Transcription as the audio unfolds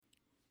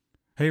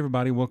Hey,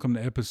 everybody, welcome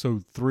to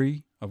episode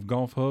 3 of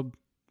Golf Hub.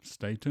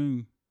 Stay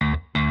tuned.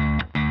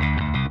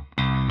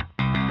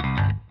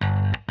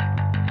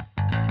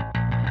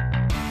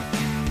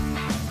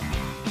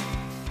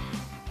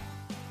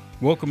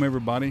 Welcome,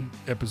 everybody.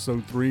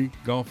 Episode 3,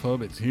 Golf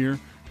Hub. It's here.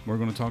 We're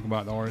going to talk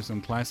about the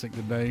RSM Classic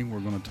today.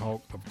 We're going to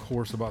talk, of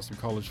course, about some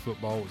college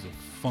football. It was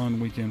a fun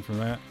weekend for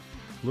that.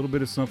 A little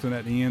bit of something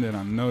at the end that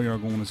I know you're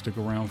going to stick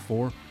around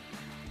for.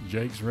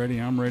 Jake's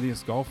ready. I'm ready.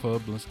 It's Golf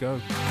Hub. Let's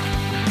go.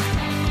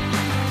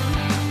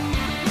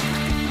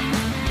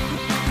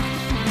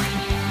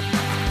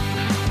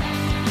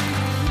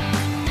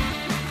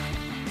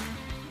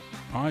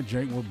 All right,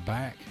 Jake, we're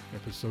back.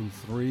 Episode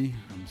 3.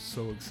 I'm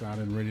so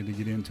excited and ready to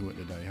get into it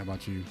today. How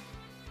about you?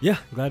 Yeah,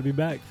 glad to be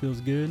back.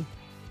 Feels good.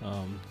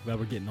 Glad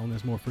we're getting on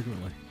this more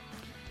frequently.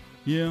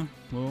 Yeah,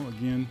 well,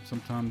 again,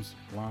 sometimes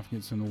life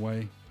gets in the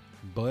way,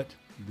 but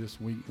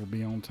this week we'll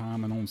be on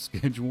time and on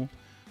schedule.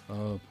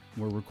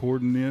 We're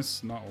recording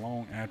this not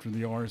long after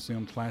the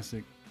RSM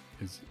Classic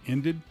is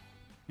ended,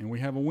 and we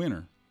have a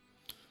winner.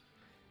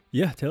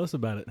 Yeah, tell us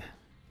about it.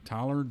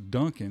 Tyler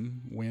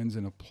Duncan wins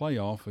in a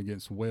playoff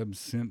against Webb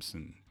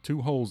Simpson.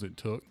 2 holes it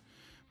took.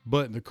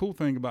 But the cool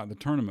thing about the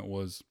tournament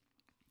was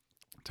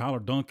Tyler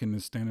Duncan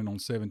is standing on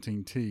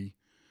 17T,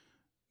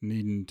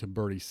 needing to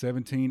birdie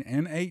 17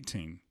 and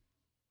 18.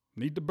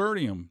 Need to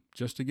birdie them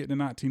just to get to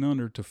 19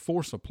 under to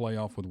force a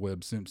playoff with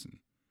Webb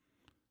Simpson.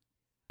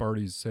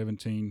 Birdies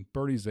 17,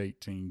 birdies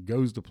 18,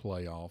 goes to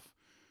playoff.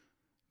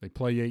 They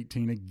play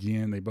 18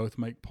 again. They both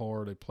make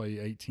par. They play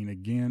 18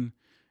 again.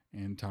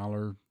 And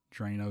Tyler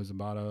Drano's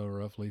about a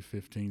roughly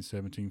 15,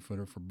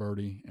 17-footer for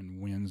birdie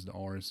and wins the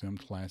RSM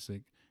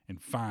Classic in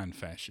fine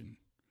fashion.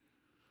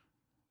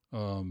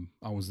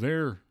 I was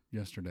there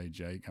yesterday,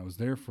 Jake. I was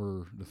there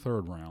for the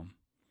 3rd round,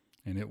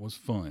 and it was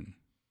fun.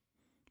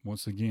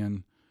 Once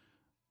again,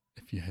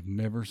 if you have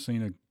never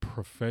seen a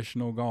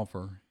professional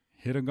golfer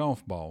hit a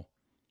golf ball,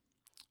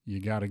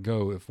 you got to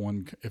go. If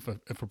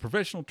a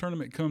professional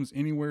tournament comes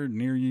anywhere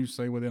near you,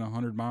 say within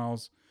 100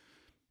 miles,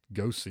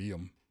 go see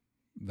them.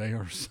 They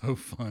are so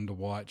fun to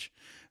watch.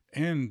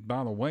 And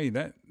by the way,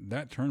 that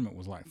tournament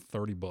was like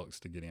 $30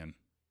 to get in.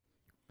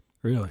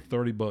 Really?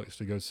 $30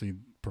 to go see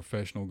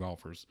professional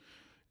golfers.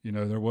 You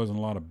know, there wasn't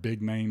a lot of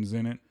big names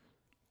in it.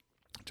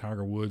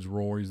 Tiger Woods,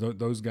 Rory's,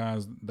 those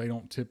guys, they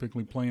don't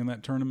typically play in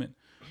that tournament.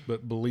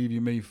 But believe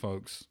you me,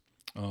 folks,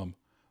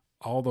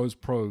 all those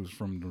pros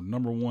from the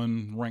number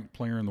 1 ranked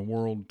player in the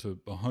world to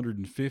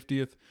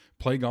 150th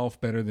play golf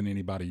better than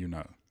anybody you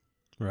know.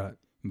 Right.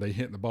 They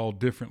hit the ball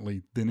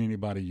differently than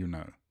anybody you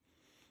know.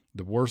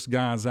 The worst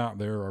guys out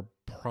there are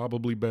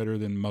probably better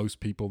than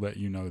most people that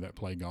you know that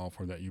play golf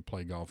or that you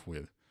play golf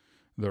with.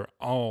 They're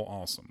all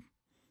awesome.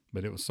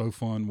 But it was so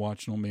fun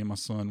watching them. Me and my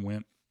son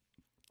went,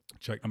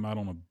 checked them out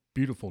on a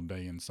beautiful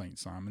day in St.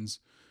 Simons.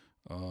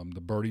 The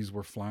birdies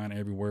were flying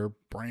everywhere.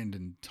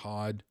 Brandon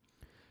Todd,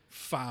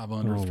 5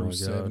 under through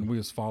 7.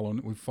 We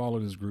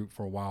followed his group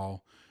for a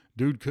while.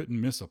 Dude couldn't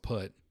miss a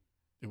putt.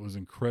 It was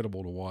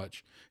incredible to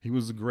watch. He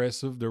was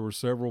aggressive. There were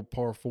several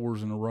par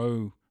 4s in a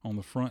row on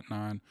the front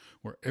 9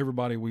 where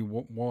everybody we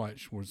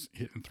watched was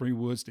hitting 3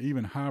 woods to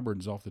even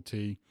hybrids off the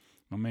tee.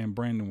 My man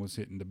Brandon was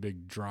hitting the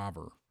big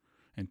driver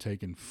and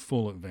taking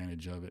full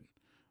advantage of it.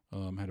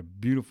 Had a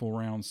beautiful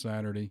round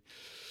Saturday.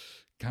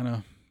 Kind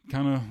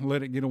of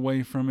let it get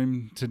away from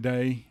him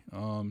today.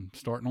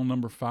 Starting on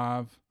number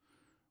 5,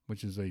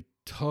 which is a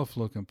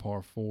tough-looking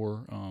par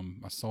 4.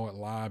 I saw it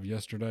live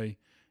yesterday,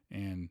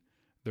 and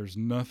there's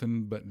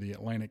nothing but the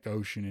Atlantic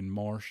Ocean and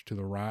marsh to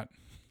the right.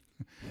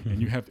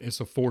 And it's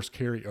a forced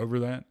carry over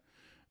that.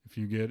 If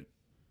you get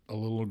a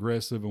little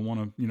aggressive and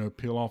want to,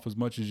 peel off as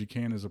much as you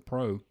can as a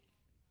pro,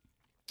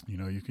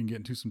 you can get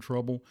into some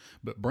trouble.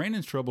 But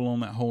Brandon's trouble on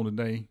that hole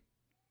today,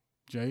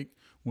 Jake,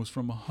 was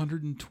from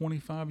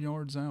 125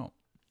 yards out.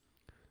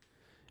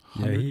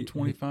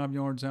 125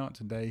 yards out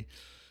today,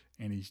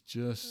 and he's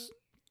just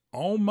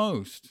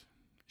almost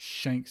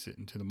shanks it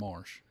into the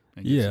marsh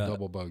and gets a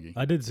double bogey.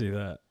 I did see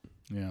that.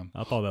 Yeah.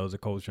 I thought that was a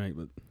cold shank,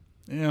 but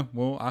yeah,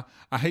 well,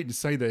 I hate to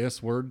say the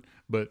S word,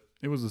 but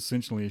it was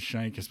essentially a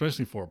shank,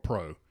 especially for a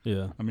pro.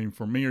 Yeah. I mean,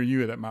 for me or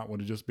you, that might would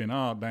have just been,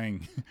 oh,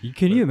 dang.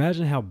 Can you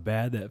imagine how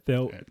bad that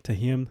felt to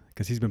him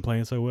because he's been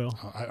playing so well?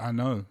 I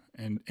know.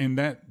 And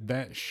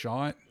that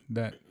shot,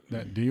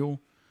 that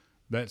deal,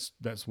 that's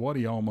what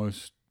he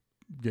almost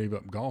gave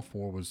up golf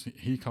for. Was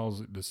he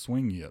calls it the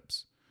swing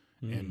yips.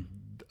 And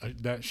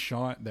that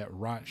shot, that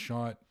right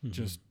shot,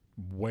 just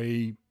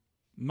way,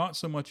 not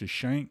so much a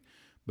shank,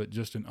 but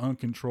just an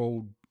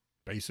uncontrolled,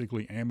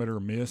 basically amateur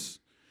miss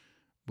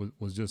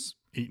was just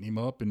eating him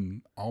up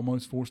and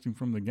almost forced him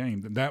from the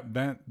game.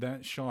 That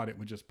shot, it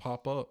would just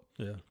pop up.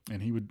 Yeah.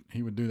 And he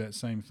would do that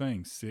same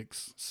thing,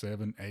 6,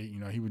 7,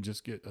 8. He would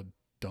just get a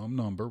dumb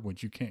number,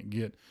 which you can't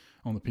get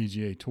on the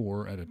PGA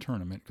Tour at a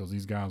tournament because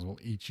these guys will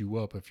eat you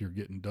up if you're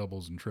getting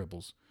doubles and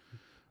triples.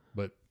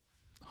 But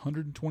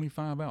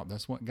 125 out,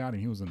 that's what got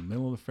him. He was in the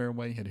middle of the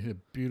fairway, had hit a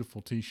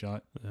beautiful tee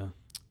shot. Yeah.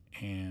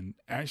 And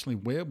actually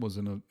Webb was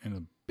in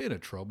a bit of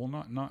trouble,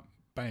 not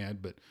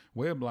bad, but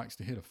Webb likes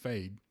to hit a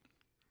fade.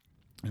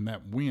 and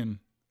that wind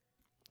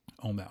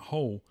on that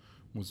hole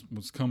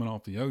was coming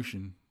off the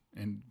ocean.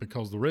 And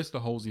because the rest of the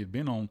holes he had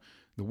been on,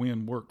 the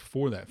wind worked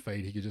for that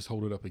fade. He could just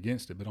hold it up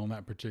against it. But on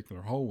that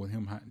particular hole, with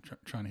him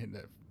trying to hit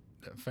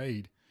that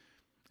fade,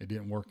 it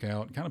didn't work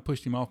out. It kind of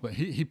pushed him off. But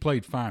he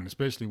played fine,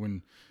 especially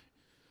when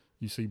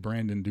you see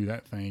Brandon do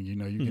that thing. You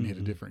can hit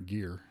a different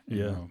gear.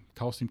 And,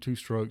 cost him 2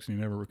 strokes, and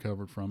he never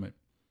recovered from it.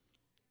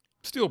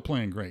 Still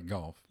playing great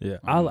golf. Yeah,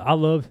 I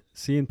love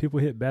seeing people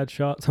hit bad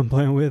shots I'm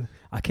playing with.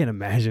 I can't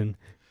imagine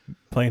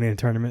playing in a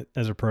tournament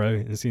as a pro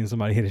and seeing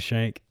somebody hit a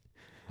shank.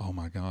 Oh,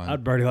 my God.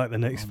 I'd birdie like the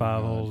next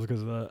 5 holes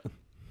because of that.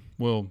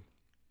 Well,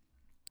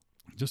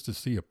 just to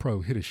see a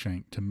pro hit a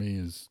shank to me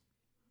is,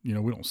 we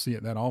don't see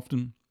it that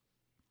often,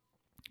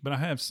 but I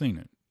have seen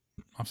it.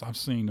 I've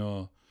seen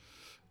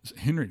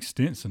Henrik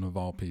Stenson, of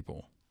all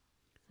people,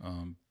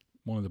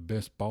 one of the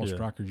best ball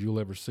strikers you'll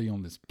ever see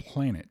on this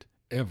planet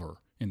ever,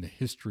 in the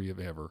history of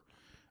ever.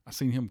 I've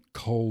seen him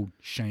cold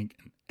shank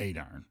an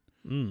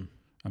 8-iron.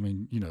 I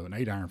mean, an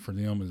 8-iron for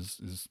them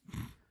is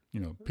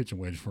pitching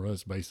wedge for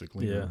us,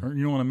 basically. Yeah. Or,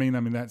 you know what I mean?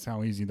 I mean, that's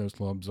how easy those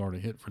clubs are to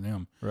hit for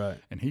them. Right.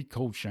 And he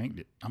cold shanked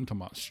it. I'm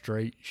talking about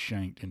straight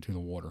shanked into the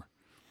water.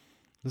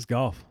 It's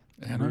golf.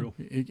 And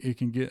it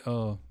can get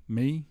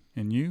me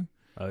and you.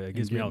 Oh, yeah, it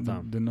gets me all the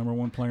time. The number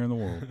 1 player in the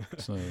world.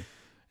 So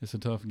it's a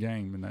tough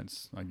game, and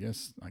that's I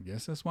guess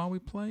that's why we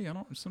play.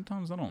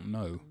 Sometimes I don't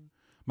know.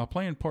 My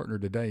playing partner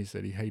today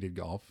said he hated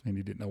golf and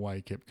he didn't know why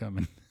he kept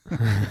coming.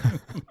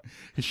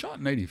 He shot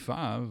an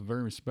 85,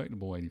 very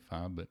respectable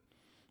 85, but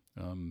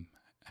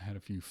had a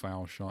few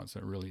foul shots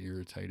that really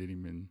irritated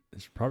him. And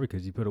it's probably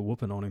because you put a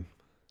whooping on him.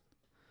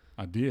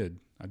 I did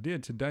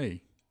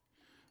today.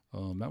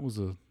 That was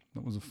a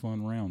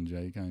fun round,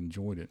 Jake. I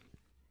enjoyed it.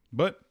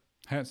 But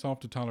hats off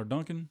to Tyler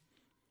Duncan.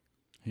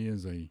 He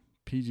is a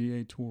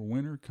PGA Tour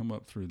winner, come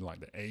up through like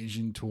the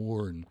Asian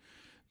Tour and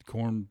the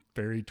Korn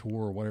Ferry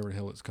Tour or whatever the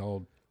hell it's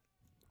called.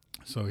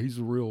 So he's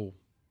a real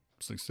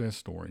success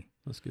story.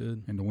 That's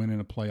good. And to win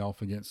in a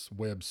playoff against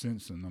Webb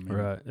Simpson. I mean,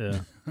 right, yeah.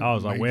 I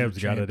was like, Webb's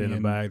got it in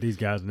the bag. These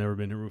guys have never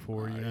been here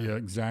before. Yeah,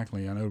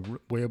 exactly. I know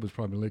Webb was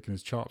probably licking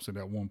his chops at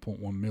that $1.1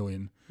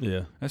 million.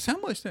 Yeah. That's how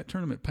much that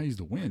tournament pays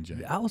to win,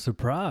 Jay. I was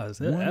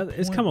surprised.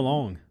 It's come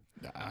along.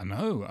 I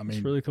know. I mean,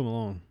 it's really come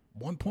along.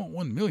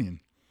 $1.1 million.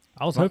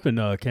 I was hoping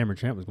Cameron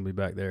Champ was going to be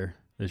back there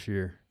this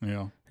year.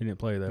 Yeah. He didn't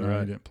play though, no,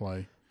 right? He didn't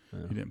play.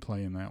 Yeah. He didn't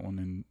play in that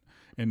one.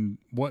 And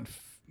what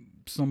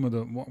some of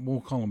what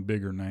we'll call them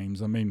bigger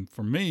names. I mean,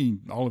 for me,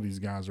 all of these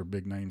guys are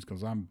big names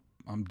because I'm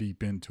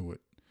deep into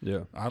it.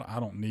 Yeah. I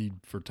don't need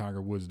for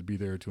Tiger Woods to be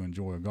there to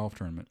enjoy a golf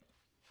tournament.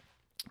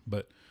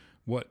 But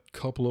what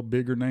couple of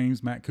bigger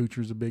names? Matt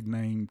Kuchar's a big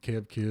name.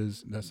 Kev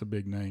Kiz, that's a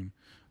big name.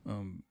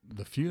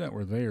 The few that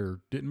were there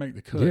didn't make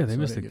the cut. Yeah, they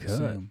missed the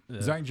cut.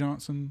 Yeah. Zach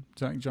Johnson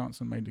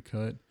made the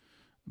cut.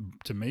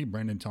 To me,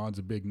 Brandon Todd's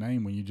a big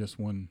name when you just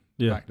won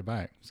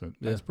back-to-back. So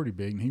that's pretty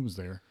big, and he was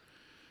there.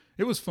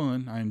 It was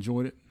fun. I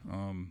enjoyed it.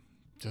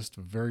 Just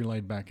a very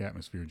laid-back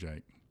atmosphere,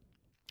 Jake.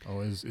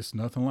 Oh, it's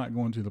nothing like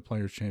going to the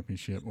Players'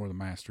 Championship or the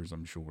Masters,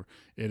 I'm sure.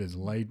 It is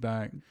laid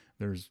back.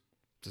 There's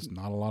just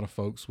not a lot of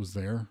folks was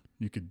there.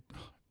 You could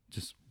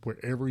just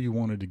wherever you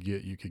wanted to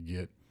get, you could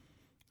get.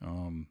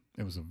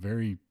 It was a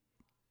very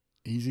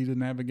easy to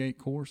navigate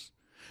course.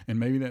 And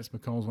maybe that's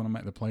because when I'm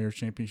at the Players'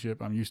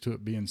 Championship, I'm used to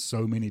it being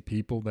so many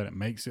people that it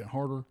makes it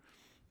harder.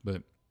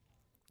 But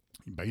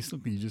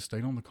basically, you just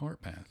stayed on the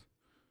cart path.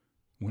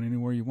 Went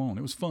anywhere you want.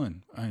 It was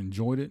fun. I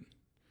enjoyed it.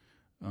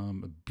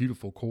 A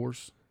beautiful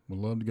course. Would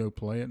love to go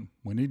play it.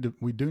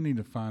 We do need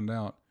to find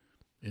out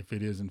if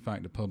it is in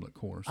fact a public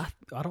course.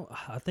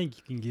 I think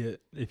you can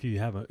get if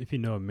you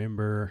know a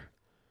member,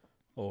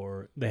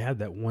 or they have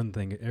that one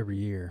thing every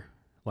year,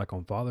 like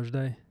on Father's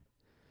Day,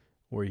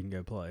 where you can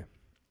go play.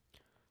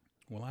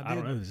 Well, I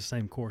don't know if it's the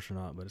same course or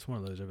not, but it's one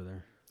of those over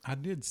there. I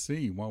did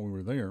see while we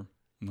were there,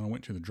 and I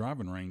went to the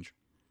driving range.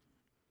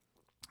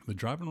 The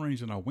driving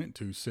range that I went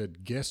to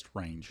said guest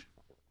range.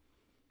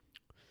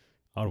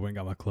 I went and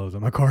got my clothes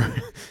on my car.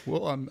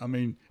 Well, I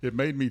mean, it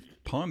made me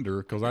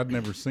ponder because I'd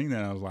never seen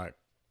that. I was like,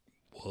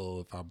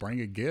 well, if I bring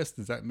a guest,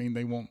 does that mean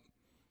they want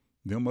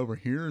them over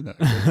here? That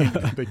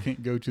they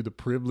can't go to the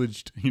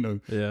privileged,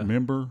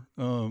 member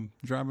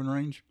driving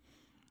range?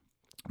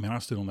 I mean, I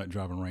stood on that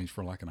driving range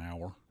for like an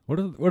hour.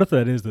 What if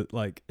that is that,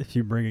 like, if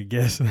you bring a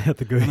guest and they have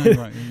to go in?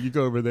 Right. You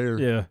go over there.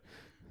 Yeah.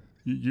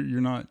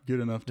 You're not good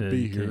enough to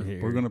be here.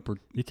 We're going to.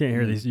 You can't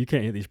hear these. You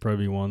can't hit these Pro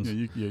V ones.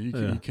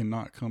 You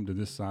cannot come to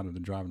this side of the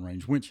driving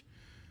range. Which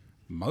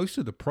most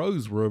of the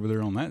pros were over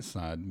there on that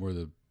side where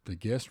the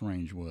guest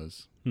range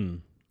was.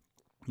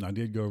 I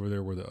did go over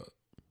there where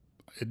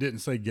it didn't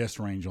say guest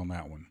range on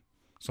that one,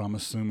 so I'm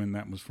assuming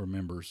that was for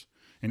members.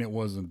 And it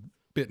was a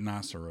bit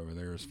nicer over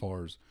there as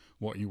far as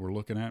what you were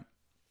looking at.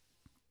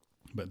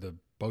 But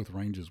both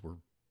ranges were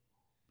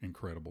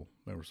incredible.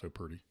 They were so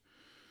pretty.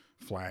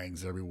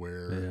 Flags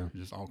everywhere,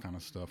 just all kind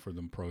of stuff for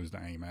them pros to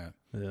aim at.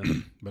 Yeah.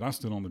 But I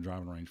stood on the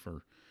driving range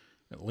for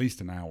at least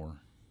an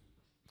hour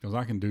because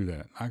I can do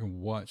that. I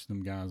can watch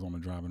them guys on the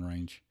driving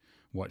range.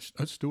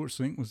 Stuart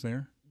Sink was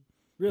there.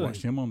 Really?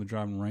 Watched him on the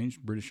driving range,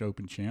 British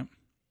Open champ.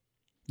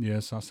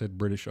 Yes, I said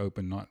British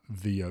Open, not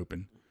the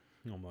Open.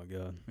 Oh my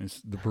God. It's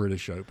the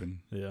British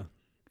Open. Yeah.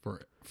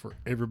 For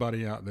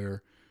everybody out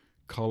there,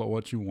 call it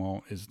what you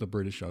want. It's the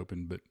British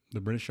Open, but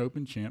the British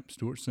Open champ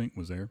Stuart Sink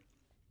was there,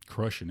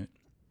 crushing it.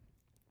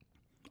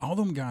 All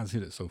them guys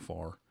hit it so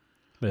far.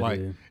 They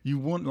do. You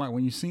want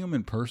when you see them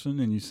in person,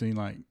 and you see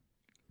I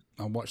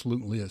watched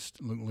Luke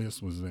List. Luke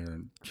List was there,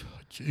 and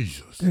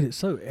Jesus, Dude, it's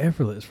so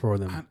effortless for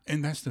them.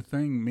 and that's the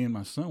thing. Me and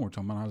my son were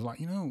talking about. I was like,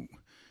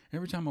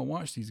 every time I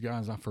watch these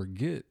guys, I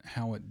forget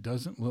how it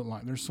doesn't look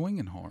like they're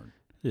swinging hard.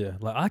 Yeah,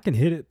 like I can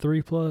hit it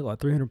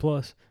 300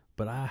 plus,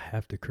 but I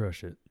have to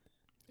crush it.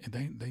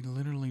 And they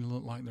literally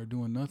look like they're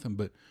doing nothing.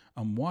 But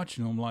I'm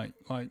watching them like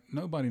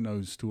nobody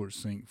knows Stuart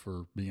Sink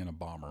for being a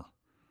bomber.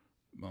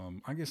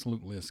 I guess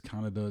Luke List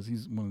kind of does.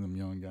 He's one of them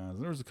young guys.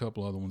 There's a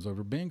couple other ones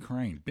over. Ben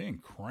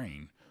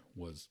Crane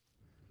was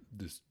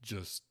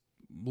just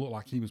looked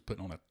like he was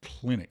putting on a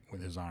clinic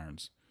with his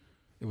irons.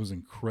 It was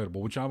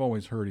incredible, which I've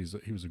always heard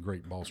he was a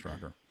great ball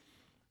striker.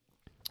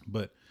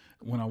 But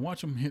when I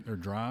watch them hit their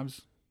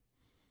drives,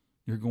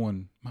 you're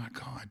going, my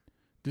God,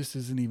 this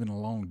isn't even a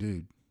long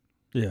dude.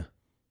 Yeah.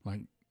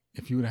 Like,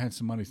 if you would have had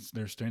somebody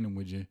there standing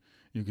with you,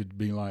 you could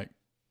be like,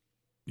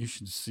 you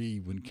should see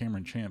when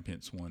Cameron Champ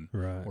hits one,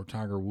 Right. or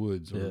Tiger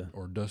Woods,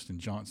 or Dustin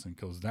Johnson,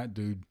 because that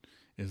dude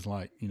is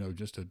like,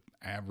 just an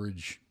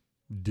average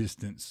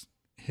distance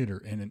hitter,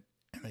 and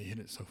they hit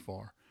it so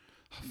far.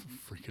 I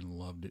freaking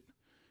loved it.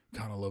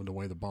 God, I love the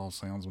way the ball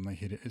sounds when they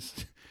hit it.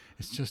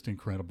 It's just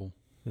incredible.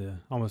 Yeah.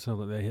 Almost sounds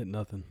like they hit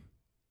nothing.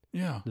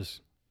 Yeah.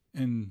 Just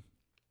And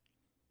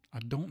I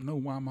don't know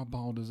why my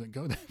ball doesn't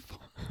go that far.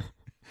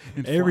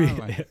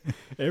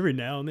 every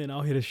now and then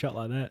I'll hit a shot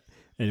like that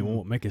and it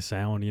won't make a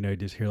sound, you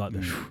just hear like the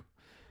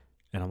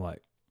and I'm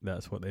like,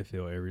 that's what they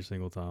feel every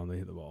single time they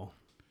hit the ball.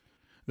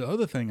 The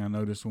other thing I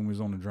noticed when we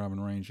was on the driving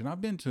range, and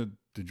I've been to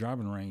the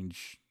driving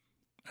range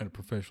at a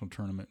professional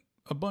tournament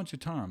a bunch of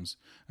times,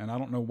 and I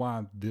don't know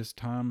why this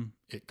time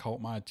it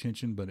caught my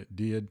attention, but it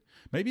did.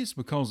 Maybe it's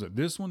because at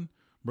this one,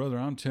 brother,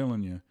 I'm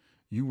telling you,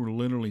 you were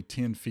literally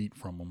 10 feet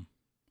from them.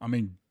 I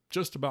mean,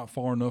 just about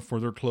far enough for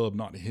their club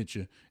not to hit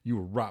you. You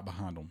were right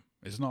behind them.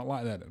 It's not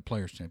like that at a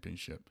Players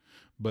Championship,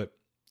 but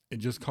it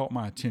just caught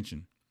my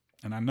attention.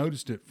 And I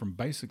noticed it from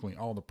basically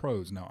all the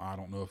pros. Now, I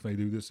don't know if they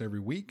do this every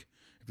week,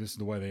 if this is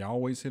the way they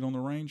always hit on the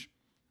range.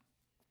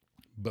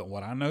 But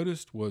what I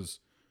noticed was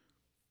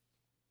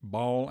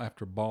ball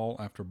after ball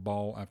after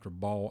ball after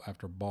ball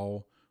after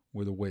ball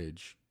with a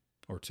wedge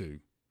or two.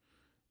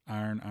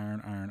 Iron,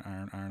 iron, iron,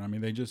 iron, iron. I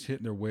mean, they just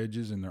hit their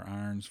wedges and their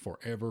irons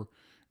forever.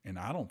 And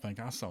I don't think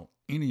I saw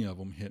any of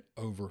them hit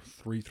over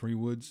 5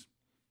 3-woods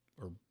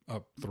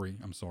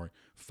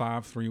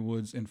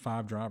and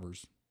 5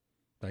 drivers.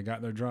 They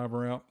got their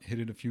driver out, hit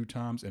it a few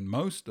times, and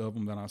most of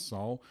them that I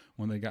saw,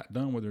 when they got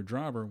done with their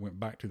driver, went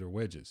back to their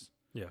wedges.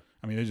 Yeah.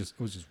 I mean, it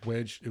was just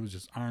wedge. It was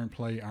just iron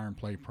play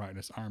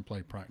practice, iron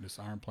play practice,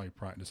 iron play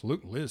practice.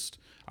 Luke List,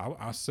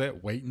 I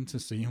sat waiting to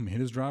see him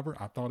hit his driver.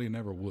 I thought he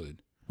never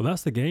would. Well,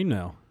 that's the game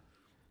now.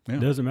 Yeah.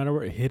 It doesn't matter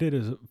where it hit it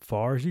as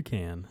far as you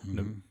can.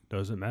 Mm-hmm.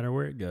 Doesn't matter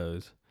where it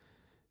goes.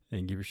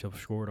 And give yourself a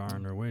short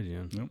iron or wedge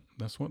in. Yep,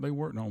 that's what they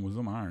worked on was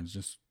them irons.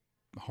 Just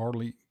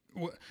hardly.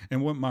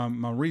 And what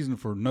my reason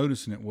for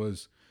noticing it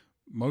was,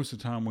 most of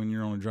the time when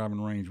you're on a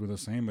driving range with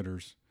us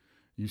amateurs,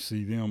 you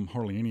see them,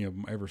 hardly any of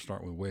them ever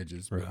start with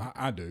wedges. Right. But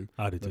I do.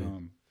 I do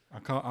too.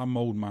 I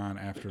mold mine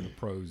after the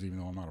pros, even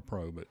though I'm not a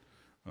pro.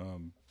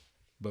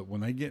 But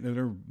when they get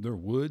into their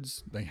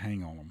woods, they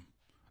hang on them.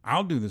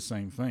 I'll do the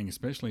same thing,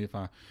 especially if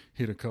I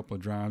hit a couple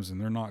of drives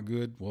and they're not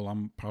good. Well,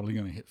 I'm probably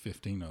going to hit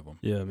 15 of them.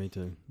 Yeah, me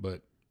too.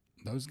 But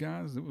those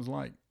guys, it was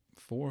like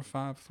 4 or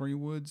 5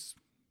 3-woods,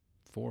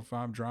 4 or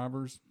 5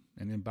 drivers,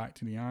 and then back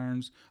to the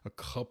irons. A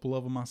couple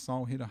of them I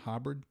saw hit a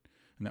hybrid,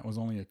 and that was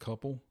only a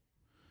couple.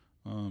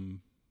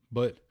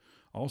 But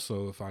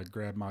also, if I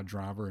grabbed my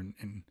driver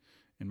and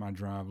my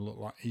drive looked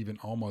like even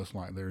almost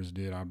like theirs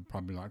did, I'd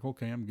probably be like,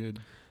 okay, I'm good.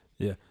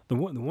 Yeah, the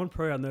one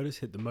pro I noticed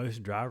hit the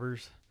most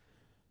drivers.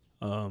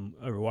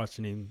 Over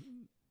watching him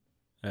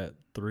at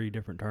 3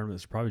 different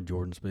tournaments, probably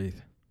Jordan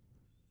Spieth.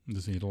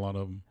 Does he hit a lot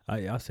of them?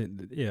 I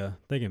said, yeah.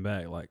 Thinking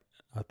back,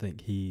 I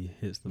think he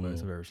hits the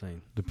most I've ever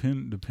seen.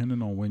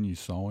 Depending on when you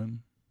saw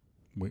him,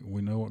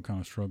 we know what kind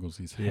of struggles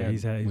he's had. Yeah,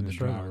 he's with the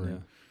driver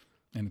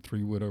yeah. and the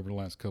 3-wood over the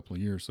last couple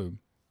of years. So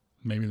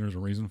maybe there's a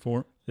reason for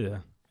it. Yeah,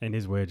 and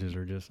his wedges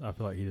are just. I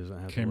feel like he doesn't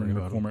have. Cameron to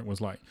worry about McCormick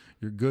was like,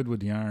 "You're good with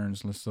the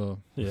irons. Let's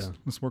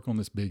work on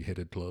this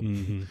big-headed club."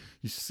 Mm-hmm.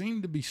 You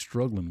seem to be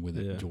struggling with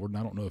it, Yeah. Jordan.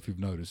 I don't know if you've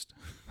noticed.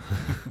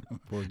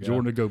 Poor guy.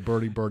 Jordan to go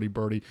birdie, birdie,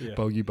 birdie, Yeah.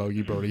 bogey,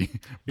 bogey, birdie,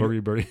 birdie,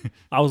 birdie.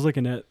 I was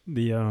looking at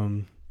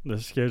the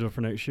schedule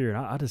for next year,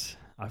 and I feel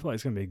like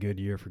it's gonna be a good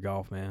year for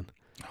golf, man.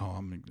 Oh,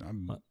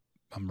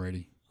 I'm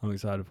ready. I'm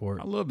excited for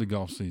it. I love the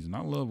golf season.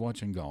 I love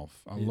watching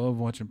golf. I love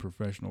watching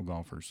professional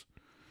golfers,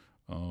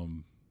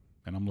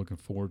 and I'm looking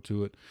forward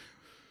to it.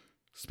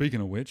 Speaking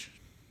of which,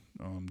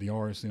 the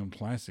RSM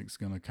Classic's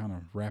going to kind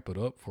of wrap it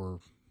up for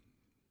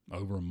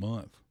over a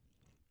month.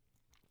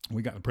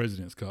 we got the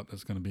President's Cup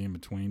that's going to be in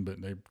between,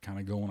 but they kind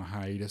of go on a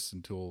hiatus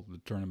until the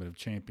Tournament of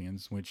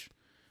Champions, which,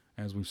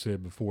 as we've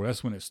said before,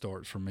 that's when it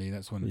starts for me.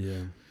 That's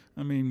when,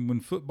 I mean, when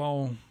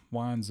football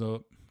winds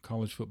up,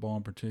 college football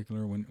in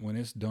particular, when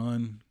it's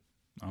done,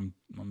 I'm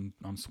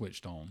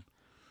switched on.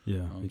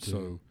 Yeah.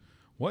 So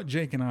what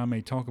Jake and I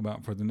may talk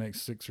about for the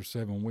next 6 or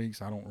 7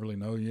 weeks, I don't really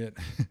know yet.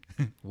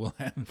 We'll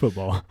have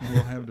football.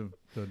 We'll have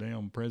the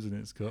damn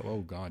President's Cup.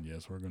 Oh God,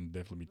 yes, we're going to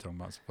definitely be talking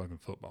about some fucking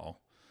football.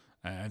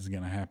 That's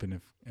going to happen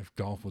if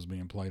golf was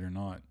being played or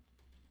not.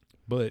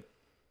 But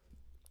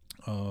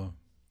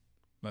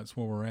that's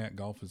where we're at.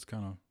 Golf is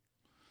kind of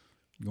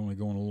going to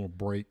go on a little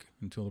break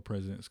until the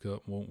President's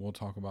Cup. We'll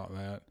talk about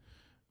that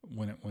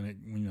when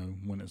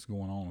it's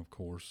going on. Of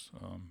course,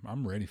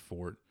 I'm ready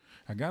for it.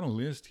 I got a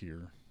list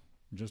here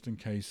just in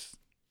case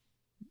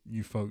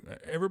you folks.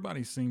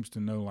 Everybody seems to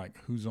know like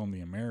who's on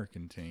the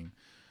American team,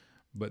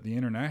 but the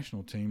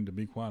international team, to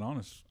be quite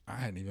honest, I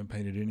hadn't even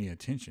paid it any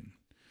attention.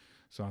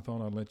 So I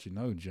thought I'd let you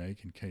know,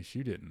 Jake, in case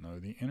you didn't know.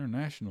 The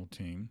international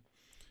team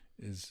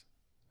is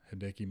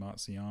Hideki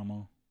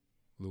Matsuyama,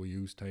 Louis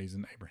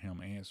Oosthuizen,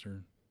 Abraham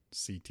Ancer,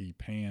 C.T.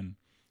 Pan,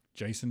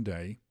 Jason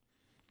Day,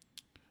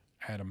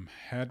 Adam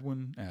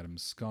Hadwin, Adam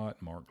Scott,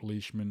 Mark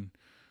Leishman,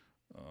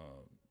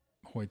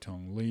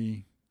 Hoi-Tong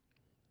Lee,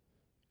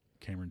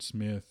 Cameron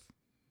Smith,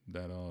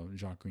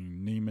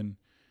 Joaquin Neiman,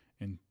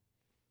 and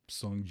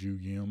Sung Ju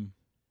Yim.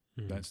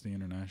 Mm-hmm. That's the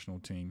international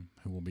team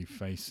who will be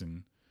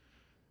facing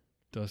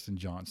Dustin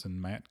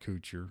Johnson, Matt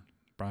Kuchar,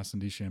 Bryson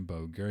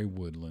DeChambeau, Gary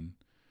Woodland,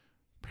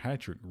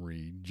 Patrick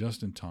Reed,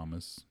 Justin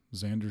Thomas,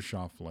 Xander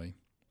Schauffele,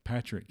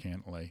 Patrick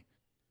Cantlay,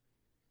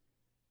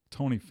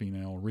 Tony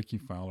Finau, Ricky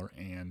Fowler,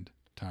 and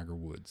Tiger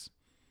Woods.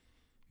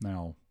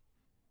 Now,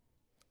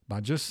 by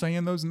just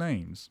saying those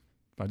names,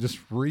 by just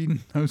reading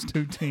those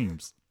two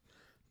teams,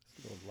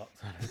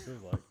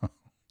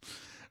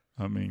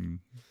 I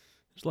mean,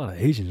 there's a lot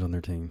of Asians on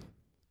their team.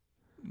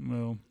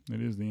 Well, it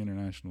is the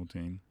international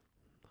team.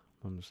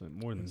 I'm just saying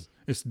more than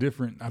it's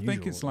different. I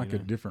think it's like a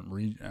different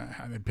region.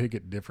 They pick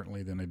it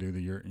differently than they do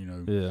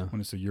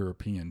when it's a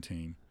European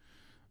team.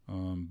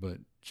 But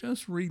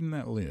just reading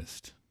that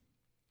list,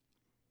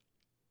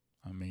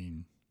 I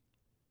mean,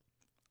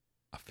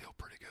 I feel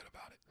pretty good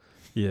about it.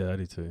 Yeah, I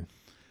do too.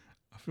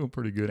 I feel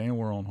pretty good, and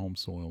we're on home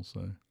soil,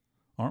 so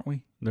aren't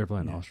we? They're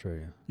playing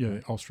Australia. Yeah,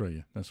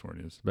 Australia. That's where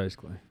it is.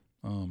 Basically.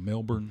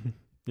 Melbourne.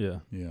 Yeah.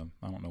 Yeah.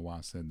 I don't know why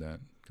I said that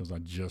because I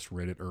just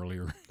read it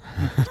earlier.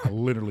 I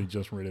literally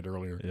just read it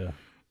earlier. Yeah.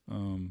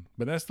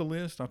 But that's the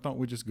list. I thought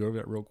we'd just go over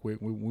that real quick.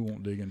 We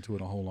won't dig into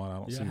it a whole lot. I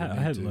don't see. I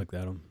hadn't looked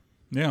at them.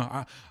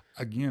 Yeah.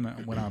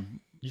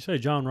 You say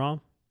John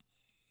Rahm?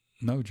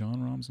 No,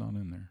 John Rahm's not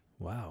in there.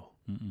 Wow.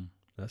 Mm-mm.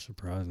 That's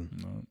surprising.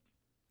 No.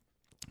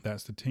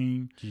 That's the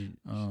team.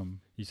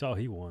 You saw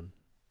he won.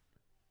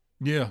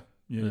 Yeah.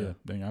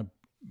 Dang, I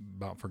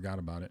about forgot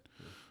about it.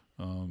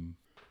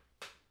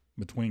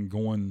 Between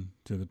going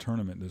to the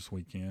tournament this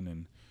weekend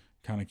and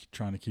kind of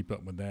trying to keep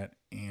up with that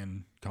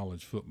and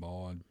college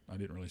football, I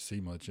didn't really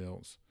see much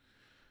else.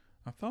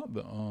 I thought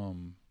the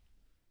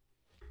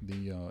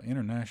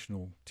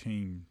international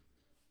team,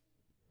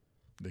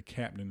 the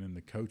captain and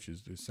the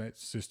coaches, the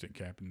assistant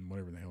captain,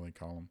 whatever the hell they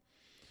call them,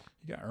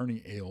 you got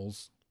Ernie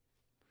Els,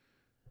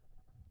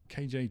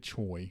 KJ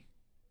Choi,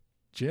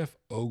 Jeff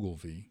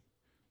Ogilvy.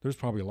 There's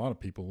probably a lot of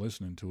people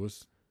listening to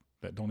us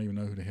that don't even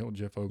know who the hell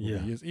Jeff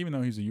Ogilvy is, even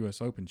though he's a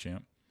U.S. Open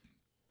champ.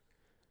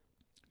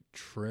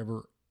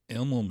 Trevor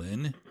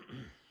Immelman.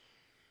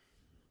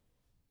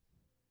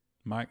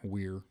 Mike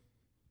Weir.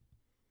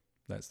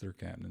 That's their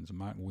captains,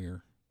 Mike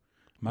Weir.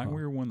 Mike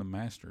Weir won the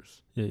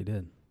Masters. Yeah, he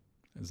did.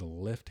 As a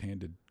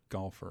left-handed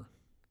golfer.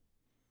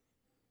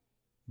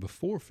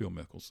 Before Phil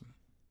Mickelson.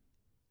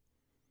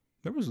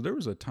 There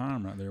was a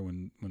time right there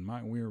when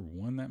Mike Weir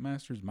won that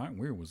Masters. Mike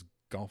Weir was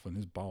golfing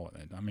his ball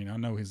at that. I mean, I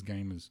know his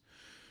game is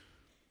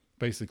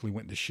basically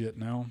went to shit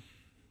now,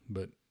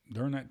 but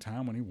during that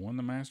time when he won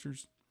the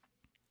Masters,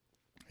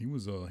 he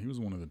was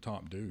one of the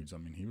top dudes. I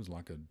mean, he was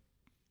like at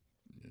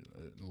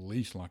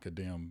least like a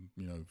damn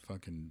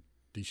fucking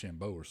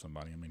DeChambeau or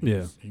somebody. I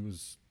mean, he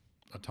was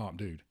a top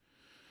dude.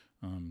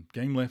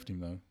 Game left him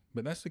though,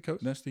 but that's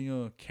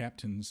the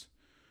captains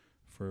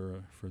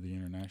for the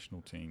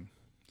international team.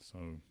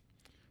 So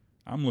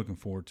I'm looking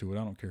forward to it.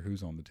 I don't care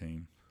who's on the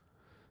team.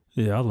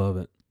 Yeah, I love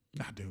it.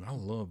 I do. I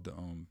love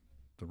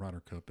the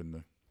Ryder Cup and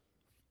the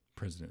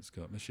President's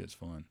Cup. That shit's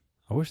fun.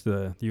 I wish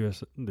the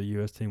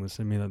U.S. team would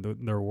send me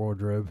their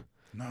wardrobe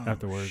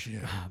afterwards.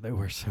 Shit. They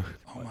wear so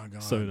my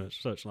God,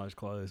 such nice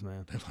clothes,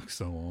 man. They look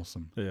so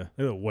awesome. Yeah,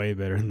 they look way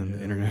better than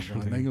the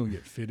international team. They gonna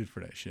get fitted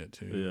for that shit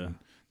too. Yeah,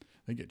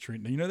 they get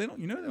treated. They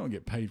don't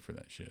get paid for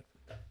that shit.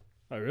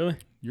 Oh really?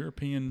 The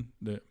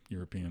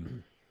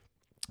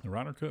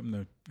Ryder Cup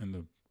and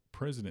the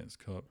President's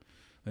Cup,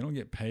 they don't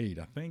get paid.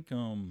 I think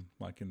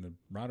like in the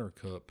Ryder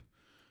Cup,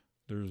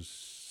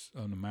 there's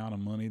an amount of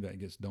money that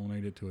gets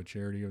donated to a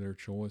charity of their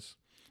choice.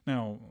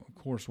 Now, of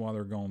course, while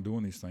they're gone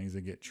doing these things,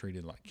 they get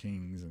treated like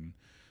kings and,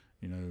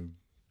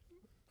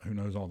 who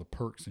knows all the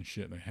perks and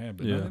shit they have.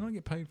 But no, they don't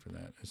get paid for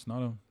that.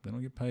 They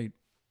don't get paid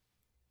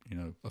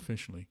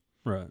officially.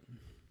 Right.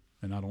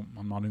 And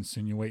I'm not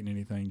insinuating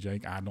anything,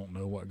 Jake. I don't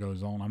know what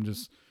goes on. I'm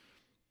just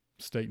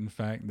stating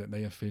fact that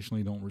they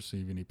officially don't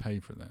receive any pay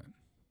for that.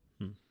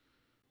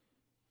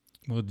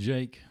 Well,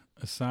 Jake,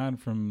 aside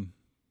from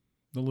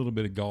the little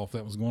bit of golf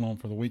that was going on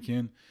for the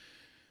weekend,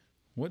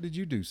 what did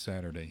you do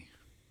Saturday?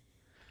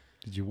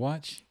 Did you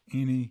watch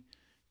any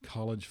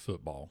college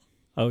football?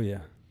 Oh,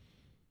 yeah.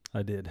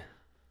 I did.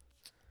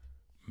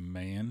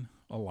 Man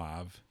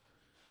alive.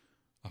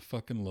 I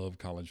fucking love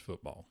college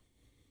football.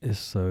 It's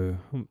so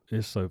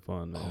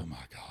fun, man. Oh,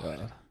 my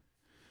God.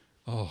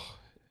 Oh,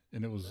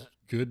 and it was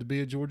good to be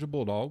a Georgia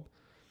Bulldog.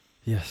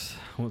 Yes,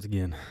 once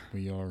again.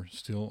 We are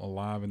still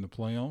alive in the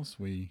playoffs.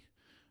 We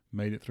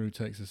made it through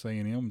Texas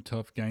A&M.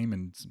 Tough game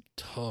and some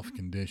tough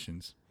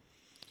conditions.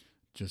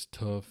 Just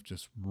tough,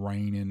 just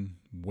raining,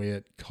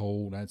 wet,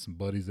 cold. I had some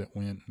buddies that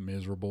went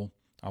miserable.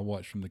 I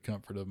watched from the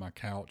comfort of my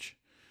couch.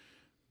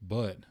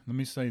 But let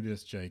me say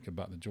this, Jake,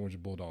 about the Georgia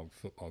Bulldog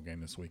football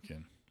game this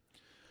weekend.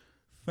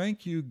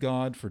 Thank you,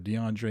 God, for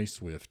DeAndre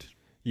Swift.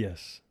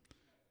 Yes.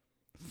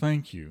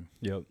 Thank you.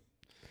 Yep.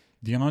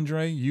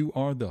 DeAndre, you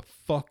are the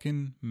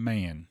fucking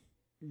man.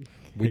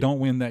 We don't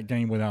win that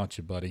game without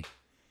you, buddy.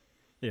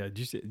 Yeah,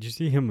 did you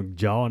see him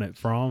jawing at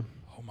Fromm?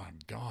 Oh, my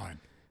God.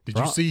 Did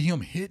you see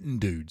him hitting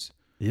dudes?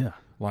 Yeah.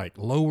 Like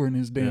lowering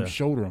his damn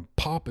shoulder and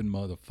popping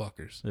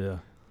motherfuckers. Yeah.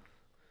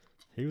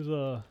 He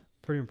was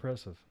pretty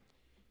impressive.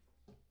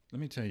 Let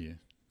me tell you,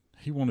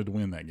 he wanted to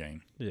win that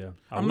game. Yeah.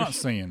 I'm not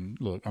saying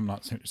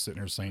sitting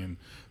here saying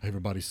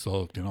everybody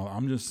sucked and all.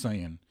 I'm just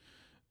saying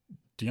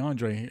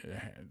DeAndre,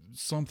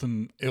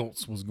 something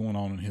else was going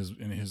on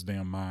in his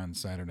damn mind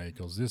Saturday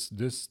because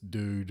this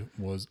dude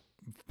was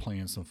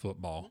playing some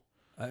football.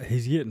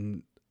 He's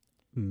getting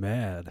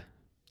mad.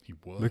 He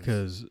was.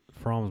 Because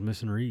Fromm's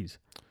missing reads.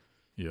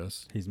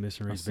 Yes. He's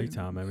missing reads big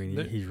time. I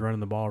mean, he's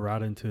running the ball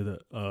right into the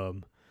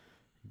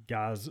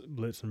guys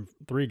blitzing,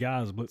 3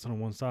 guys blitzing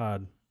on one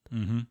side.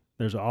 Mm-hmm.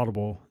 There's an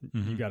audible.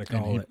 You got to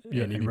call it.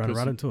 Yeah, and he ran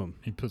right into him.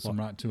 He puts him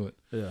right to it.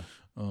 Yeah.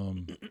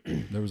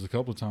 There was a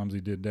couple of times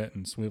he did that,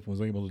 and Swift was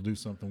able to do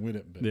something with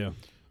it. But yeah.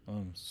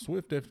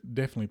 Swift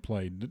definitely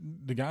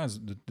played. The guys,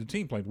 the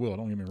team played well.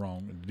 Don't get me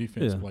wrong. The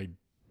defense played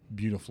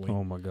beautifully.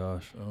 Oh my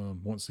gosh.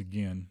 Once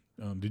again,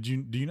 do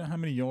you know how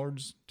many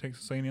yards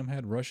Texas A&M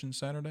had rushing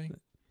Saturday?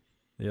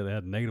 Yeah, they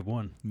had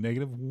 -1.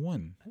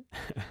 -1.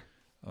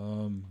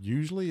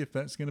 Usually, if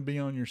that's going to be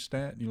on your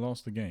stat, you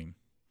lost the game.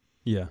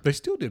 Yeah, they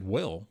still did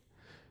well.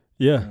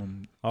 Yeah,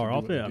 our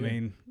offense. I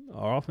mean,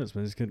 our offense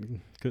just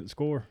couldn't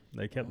score.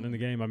 They kept them in the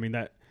game. I mean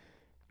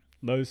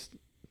those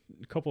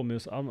couple of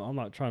misses. I'm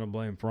not trying to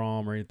blame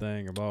Fromm or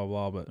anything or blah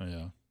blah blah, but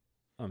yeah,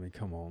 I mean,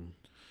 come on.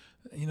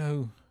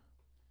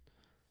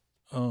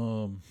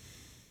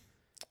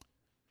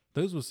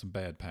 Those were some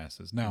bad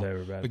passes. Now, they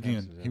were bad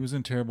again, passes, he was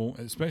in terrible,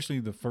 especially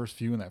the first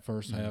few in that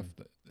first half.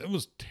 It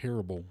was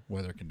terrible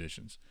weather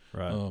conditions.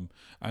 Right.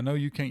 I know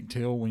you can't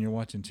tell when you're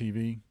watching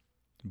TV,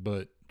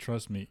 but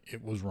trust me,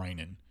 it was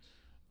raining.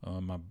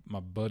 My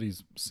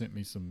buddies sent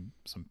me some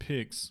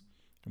pics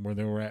where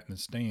they were at in the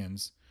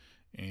stands,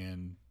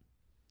 and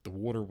the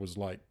water was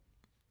like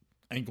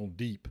ankle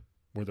deep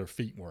where their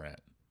feet were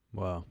at.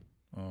 Wow.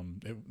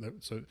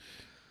 So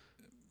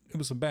it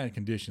was some bad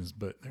conditions,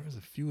 but there was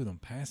a few of them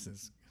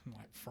passes. I'm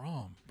like,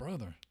 Fromm,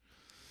 brother,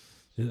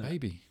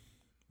 baby,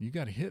 you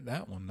got to hit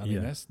that one. I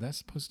mean, that's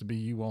supposed to be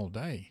you all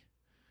day.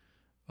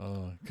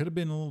 Could have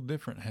been a little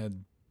different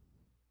had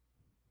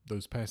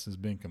those passes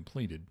been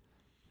completed.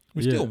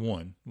 We still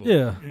won. Look,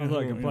 I'm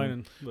not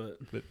complaining, but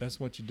that's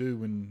what you do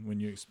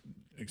when you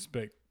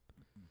expect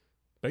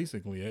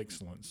basically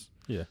excellence.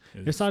 Yeah,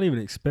 it's not even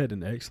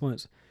expecting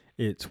excellence.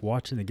 It's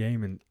watching the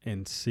game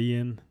and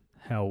seeing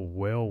how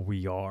well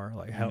we are,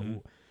 like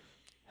how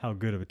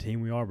good of a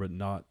team we are, but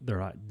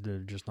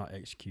they're just not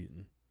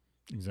executing.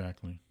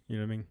 Exactly. You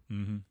know what I mean?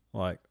 Mm-hmm.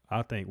 Like,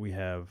 I think we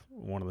have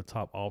one of the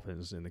top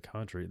offenses in the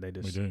country. They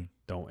just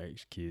don't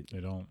execute. They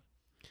don't.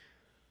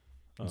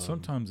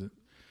 Sometimes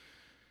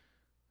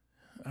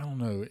I don't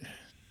know.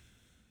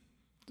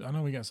 I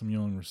know we got some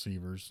young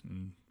receivers,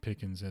 and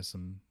Pickens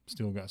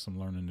still got some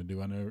learning to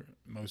do. I know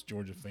most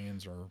Georgia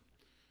fans are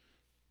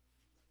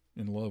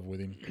in love with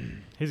him.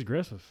 He's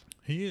aggressive.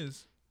 He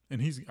is,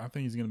 and I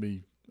think he's going to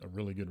be a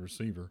really good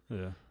receiver.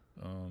 Yeah.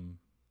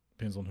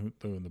 Depends on who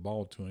throwing the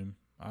ball to him.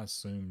 I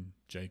assume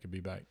Jake will be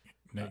back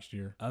next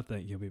year. I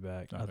think he'll be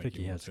back. I think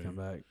he has to come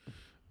back.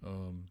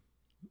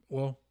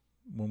 Well,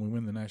 when we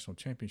win the national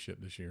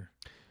championship this year,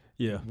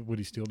 would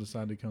he still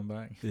decide to come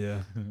back?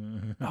 Yeah.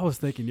 I was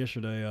thinking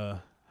yesterday,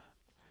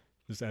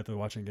 just after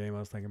watching the game, I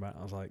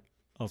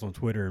was on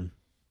Twitter and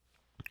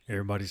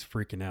everybody's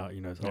freaking out,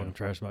 talking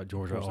trash about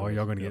Georgia. Oh,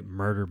 y'all going to get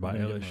murdered by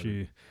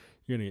LSU.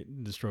 You're going to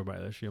get destroyed by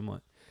LSU. I'm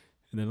like,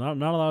 and then not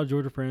a lot of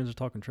Georgia fans are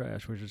talking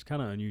trash, which is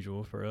kind of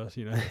unusual for us,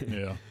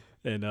 Yeah.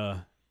 And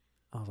I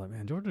was like,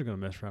 man, Georgia's going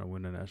to mess around and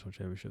win the national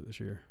championship this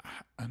year.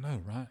 I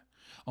know, right?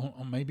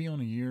 Maybe on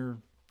a year,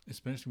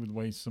 especially with the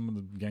way some of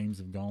the games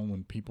have gone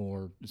when people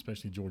are,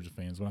 especially Georgia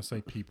fans, when I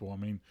say people, I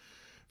mean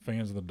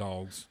fans of the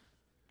Dogs,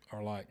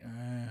 are like,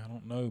 I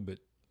don't know, but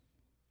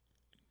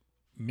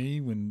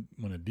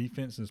when a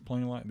defense is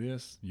playing like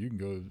this, you can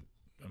go.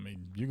 I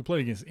mean, you can play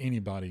against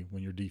anybody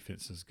when your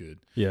defense is good.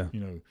 Yeah. You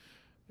know,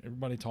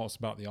 everybody talks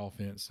about the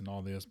offense and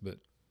all this, but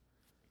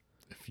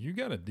if you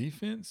got a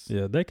defense,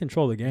 yeah, they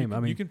control the game.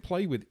 you can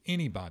play with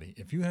anybody.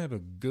 If you have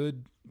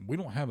we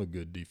don't have a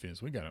good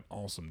defense. We got an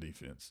awesome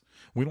defense.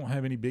 We don't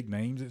have any big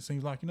names. It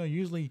seems like,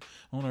 usually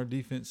on our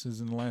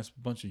defenses in the last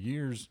bunch of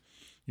years,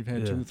 you've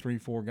had 2, 3,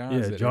 4 guys.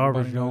 Yeah, that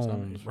Jarvis knows.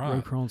 Jones,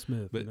 Right. Roquan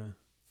Smith. But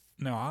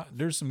now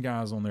there's some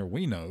guys on there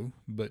we know,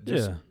 but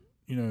just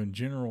in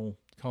general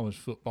college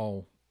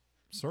football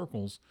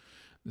circles,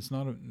 it's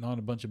not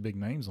a bunch of big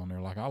names on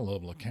there. Like I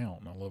love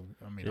LeCount. I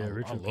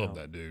love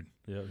that dude.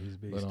 Yeah, he's a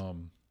beast.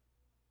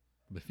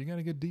 But if you got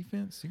a good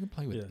defense, you can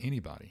play with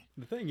anybody.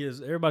 The thing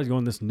is, everybody's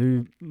going this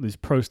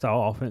pro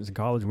style offense in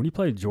college. When you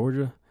play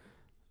Georgia,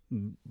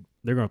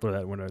 they're going to throw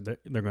that window.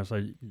 They're going to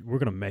say, "We're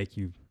going to make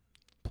you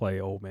play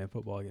old man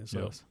football against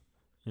us."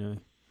 Yeah.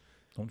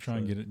 Don't try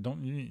and get it.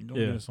 Don't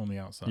get us on the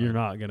outside. You're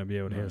not going to be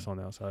able to hit us on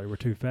the outside. We're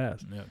too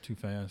fast. Yeah, too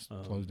fast.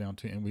 Close down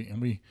too. And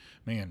we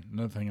man,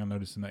 another thing I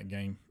noticed in that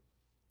game,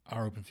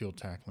 our open field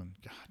tackling.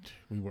 God,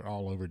 we were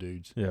all over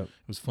dudes. Yeah, it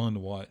was fun to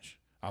watch.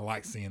 I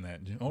like seeing that.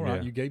 All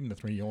right, you gave him the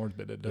 3 yards,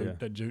 but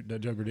that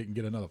joker didn't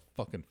get another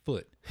fucking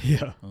foot.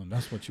 Yeah,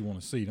 that's what you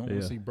want to see. You don't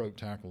want to see broke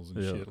tackles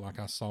and shit like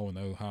I saw in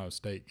the Ohio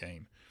State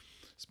game.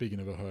 Speaking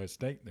of Ohio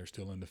State, they're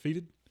still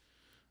undefeated.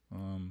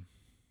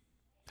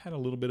 Had a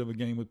little bit of a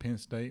game with Penn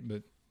State,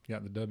 but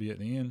got the W at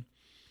the end.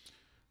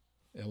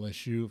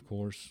 LSU, of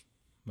course,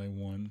 they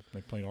won. They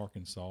played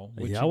Arkansas.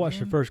 I watched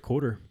the first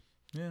quarter.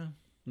 Yeah,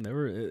 they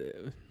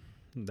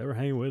were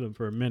hanging with them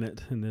for a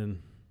minute, and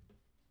then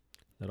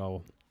that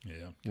all.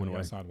 Yeah, went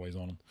away sideways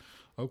on them.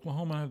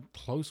 Oklahoma had a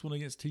close one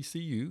against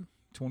TCU,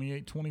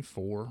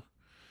 28-24.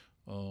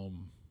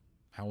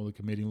 How will the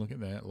committee look at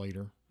that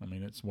later? I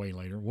mean, it's way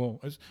later. Well,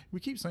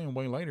 we keep saying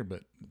way later,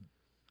 but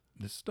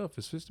this stuff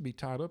is supposed to be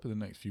tied up in the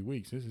next few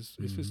weeks. It's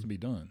supposed to be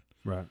done.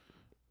 Right.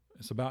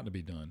 It's about to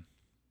be done.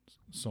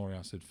 Sorry,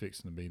 I said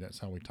fixing to be. That's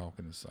how we talk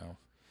in the South.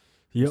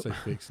 Yep. We say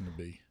fixing to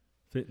be.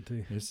 Fitting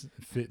to. It's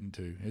fitting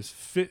to. It's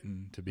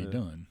fitting to be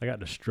done. I got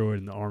destroyed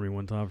in the Army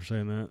one time for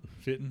saying that.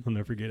 Fitting? I'll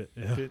never forget it.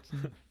 Yeah.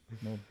 Fitting?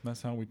 Well,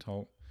 that's how we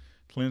talk.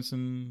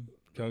 Clemson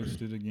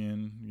coasted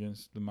again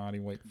against the mighty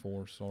Wake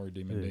Forest. Sorry,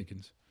 Demon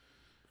Deacons.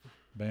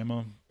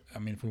 Bama, I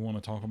mean, if we want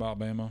to talk about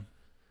Bama,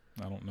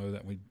 I don't know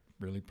that we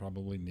really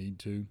probably need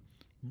to.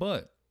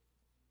 But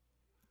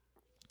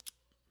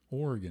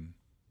Oregon,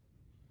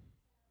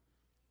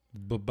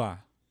 bye-bye.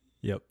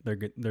 Yep, they're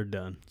good. They're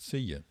done. See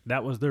ya.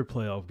 That was their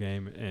playoff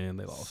game, and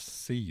they lost.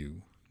 See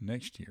you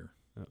next year.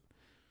 Yep.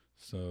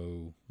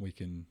 So we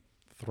can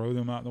throw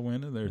them out the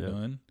window. They're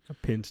done.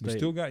 Penn State. We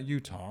still got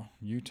Utah.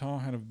 Utah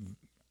had a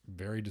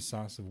very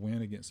decisive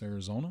win against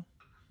Arizona,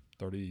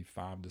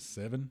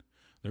 35-7.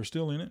 They're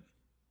still in it.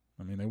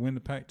 I mean, they win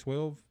the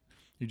Pac-12.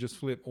 You just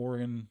flip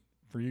Oregon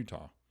for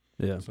Utah.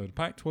 Yeah. So the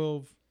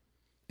Pac-12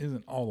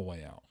 isn't all the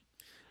way out.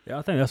 Yeah,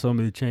 I think that's going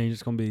to be the change.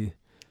 It's going to be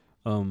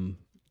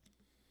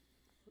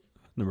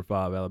number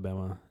 5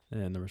 Alabama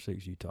and number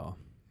 6 Utah.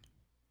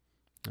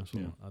 That's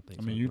what I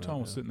think. I mean, Utah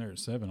was sitting there at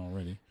 7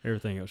 already.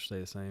 Everything else should stay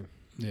the same.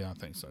 Yeah, I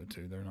think so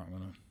too. They're not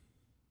going to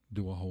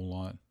do a whole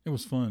lot. It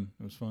was fun.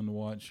 It was fun to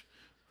watch.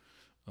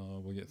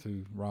 We'll get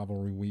through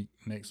rivalry week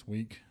next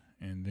week,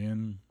 and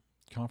then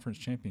conference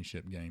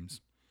championship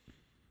games.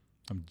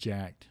 I'm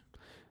jacked.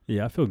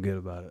 Yeah, I feel good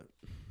about it.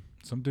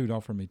 Some dude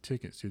offered me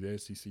tickets to the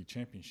SEC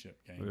championship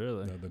game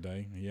the other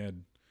day. He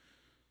had,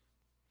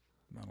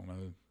 I don't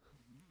know,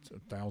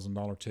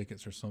 $1,000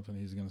 tickets or something.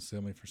 He's going to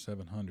sell me for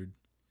 $700.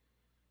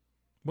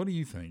 What do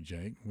you think,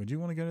 Jake? Would you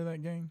want to go to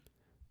that game?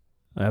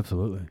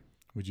 Absolutely.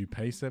 Would you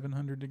pay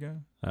 $700 to go?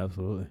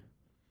 Absolutely.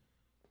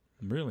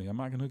 Really? I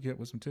might can hook you up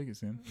with some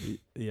tickets then.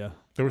 Yeah.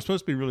 They were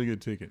supposed to be really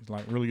good tickets,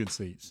 like really good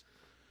seats.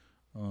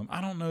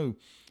 I don't know.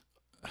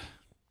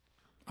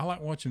 I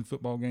like watching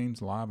football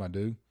games live. I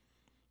do.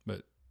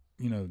 But,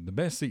 the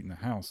best seat in the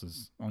house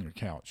is on your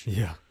couch.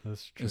 Yeah,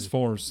 that's true. As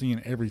far as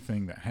seeing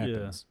everything that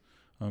happens.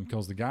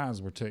 Because the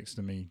guys were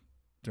texting me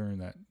during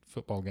that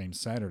football game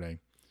Saturday.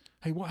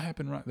 Hey, what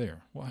happened right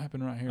there? What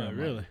happened right here? Oh,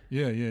 really? Like,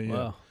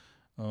 yeah.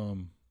 Wow.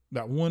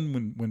 That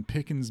one when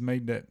Pickens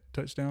made that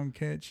touchdown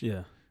catch.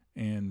 Yeah.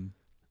 And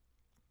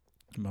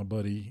my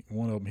buddy,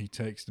 one of them, he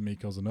texted me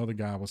because another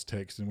guy was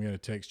texting. We had a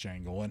text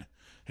chain going.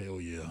 Hell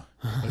yeah.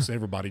 Let's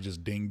everybody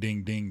just ding,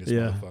 ding, ding this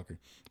motherfucker.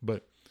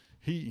 But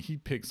he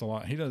picks a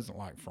lot. He doesn't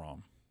like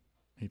Fromm.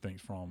 He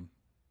thinks Fromm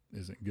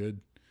isn't good.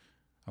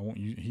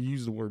 He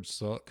used the word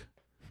suck.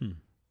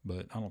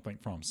 But I don't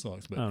think Fromm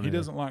sucks. But he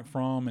doesn't like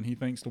Fromm, and he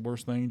thinks the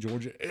worst thing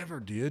Georgia ever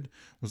did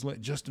was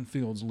let Justin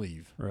Fields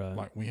leave. Right.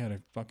 Like, we had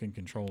a fucking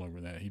control over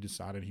that. He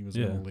decided he was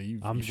going to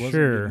leave. I'm he wasn't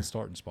sure getting the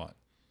starting spot.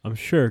 I'm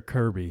sure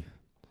Kirby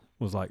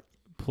was like,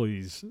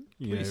 please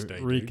stay,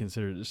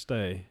 reconsider to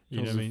stay. You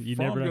know what I mean? If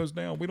Fromm goes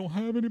down, we don't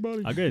have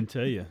anybody. I'll go ahead and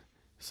tell you,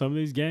 some of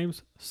these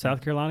games,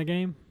 South Carolina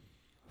game,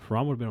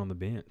 Fromm would have been on the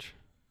bench.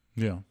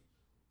 Yeah.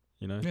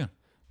 Yeah.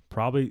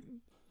 Probably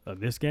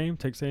this game,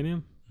 Texas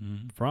A&M,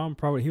 Fromm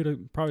he would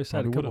have probably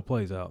sat a couple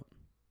plays out.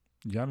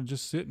 You got to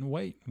just sit and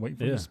wait for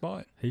the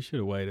spot. He should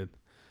have waited.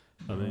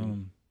 I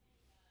mean,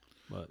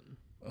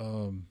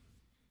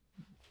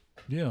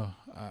 yeah.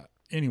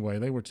 Anyway,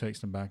 they were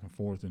texting back and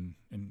forth, and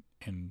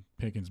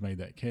Pickens made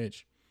that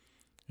catch,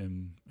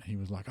 and he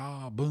was like,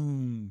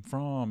 boom,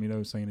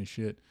 saying his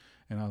shit.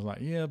 And I was like,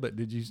 yeah, but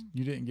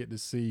you didn't get to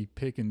see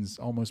Pickens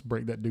almost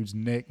break that dude's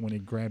neck when he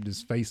grabbed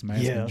his face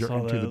mask and jerked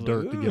him to the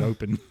dirt to get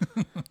open.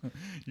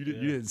 You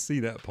didn't see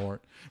that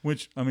part,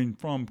 which, I mean,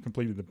 Fromm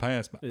completed the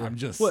pass, but I'm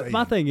just saying.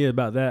 My thing is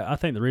about that, I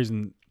think the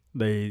reason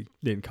they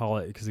didn't call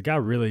it, because the guy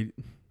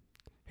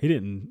he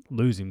didn't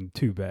lose him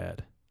too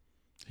bad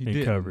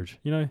in coverage.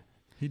 He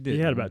did. He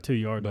had about 2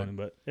 yards on him,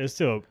 but it's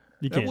still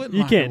you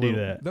can't do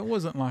that. That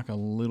wasn't like a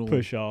little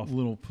push off,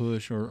 little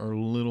push or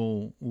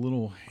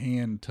little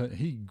hand.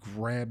 He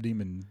grabbed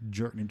him and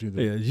jerked him to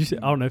the. Yeah,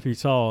 I don't know if you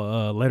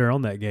saw later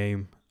on that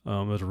game. It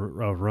was a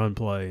run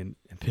play and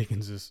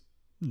Pickens just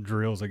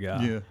drills a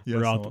guy. Yeah.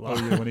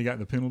 When he got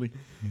the penalty.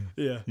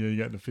 Yeah, he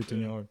got the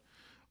 15-yard.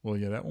 Well,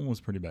 yeah, that one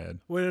was pretty bad.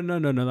 Well, no,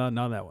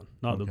 not that one.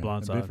 Not the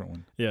blind side. A different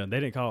one. Yeah, they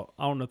didn't call.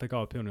 I don't know if they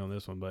called a penalty on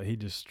this one, but he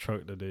just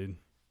trucked the dude.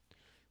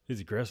 He's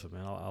aggressive,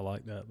 man. I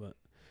like that, but.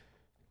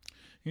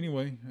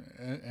 Anyway,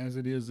 as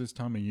it is this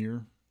time of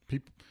year,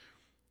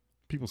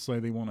 people say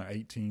they want an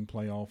 18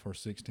 playoff or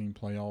 16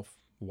 playoff.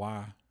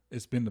 Why?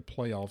 It's been the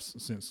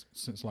playoffs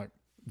since like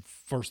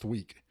first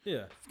week.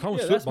 Yeah,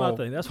 college football. That's my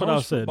thing. That's what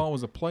I said. College football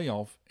was a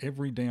playoff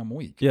every damn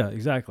week. Yeah,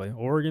 exactly.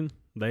 Oregon,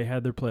 they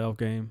had their playoff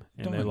game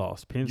and they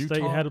lost. Penn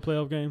State had a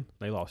playoff game,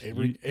 they lost.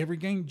 Every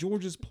game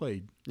Georgia's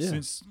played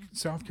since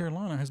South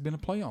Carolina has been a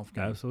playoff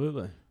game.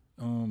 Absolutely.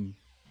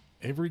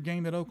 Every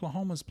game that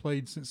Oklahoma's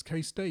played since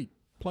K-State.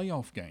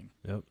 Playoff game.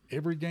 Yep.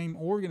 Every game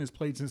Oregon has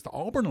played since the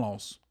Auburn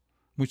loss,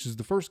 which is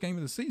the first game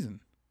of the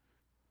season.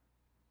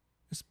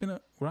 It's been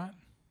right?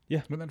 Yeah.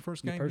 It's been that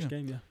first game? First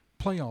game, yeah.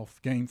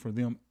 Playoff game for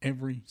them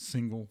every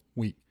single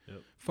week.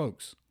 Yep.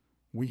 Folks,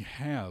 we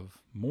have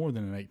more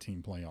than an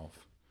 18 playoff.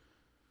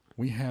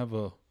 We have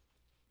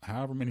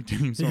however many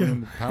teams are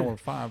in the Power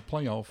 5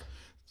 playoff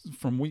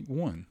from week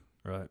 1.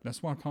 Right.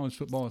 That's why college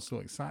football is so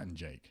exciting,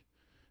 Jake.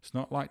 It's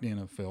not like the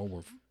NFL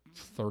where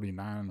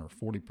 39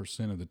 or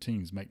 40% of the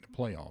teams make the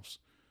playoffs.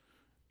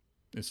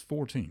 It's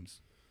 4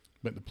 teams,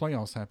 but the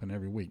playoffs happen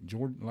every week.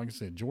 Like I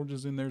said,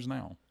 Georgia's in theirs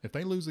now. If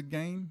they lose a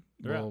game,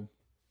 they're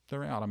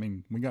out. I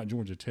mean, we got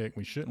Georgia Tech.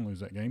 We shouldn't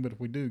lose that game, but if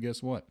we do,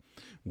 guess what?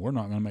 We're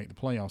not going to make the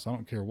playoffs. I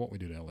don't care what we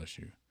do to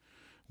LSU.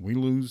 We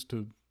lose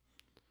to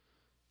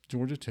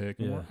Georgia Tech,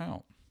 and we're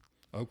out.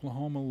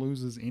 Oklahoma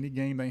loses any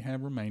game they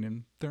have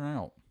remaining, they're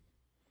out.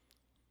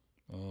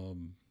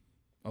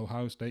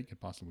 Ohio State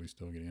could possibly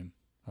still get in,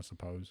 I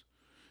suppose.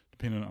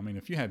 Depending on, I mean,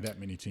 if you had that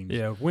many teams.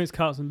 Yeah,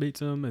 Wisconsin beats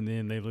them and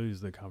then they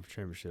lose the conference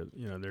championship.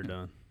 They're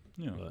done.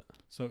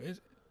 So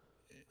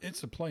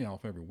it's a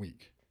playoff every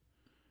week.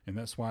 And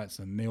that's why it's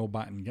a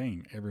nail-biting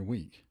game every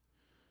week.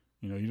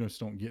 You just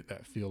don't get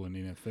that feel in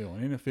the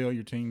NFL. In the NFL,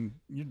 your team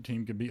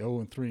could be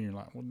 0-3 and you're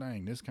like, well,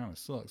 dang, this kind of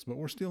sucks, but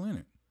we're still in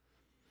it.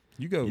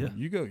 You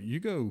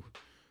go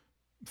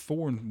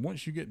 4 and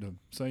once you get to,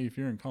 say, if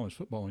you're in college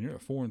football and you're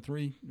at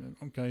 4-3,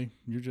 okay,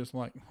 you're just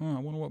like, I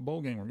wonder what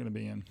bowl game we're going to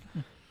be in.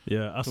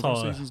 Yeah, I saw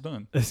season's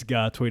done. This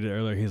guy tweeted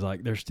earlier. He's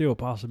like, "There's still a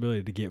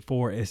possibility to get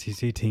 4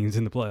 SEC teams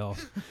in the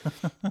playoffs,"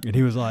 and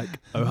he was like,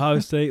 "Ohio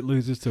State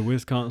loses to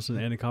Wisconsin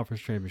and the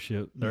conference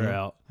championship, they're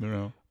out. They're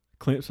out.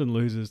 Clemson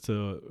loses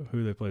to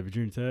who they play,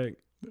 Virginia Tech,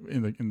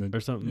 in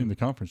the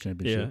conference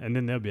championship. Yeah, and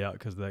then they'll be out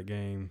because of that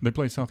game. They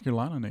play South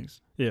Carolina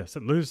next. Yeah, so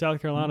lose South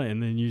Carolina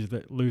and then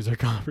lose their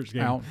conference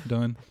game. Out,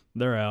 done.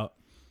 They're out.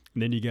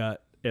 And then you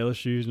got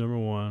LSU's number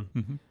 1.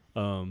 Mm-hmm.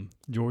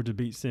 Georgia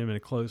beats them in a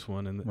close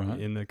one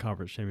in the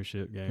conference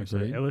championship game. So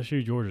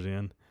LSU, Georgia's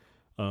in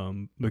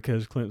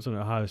because Clemson,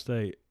 Ohio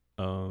State,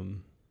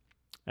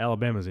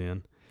 Alabama's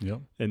in.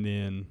 Yep. And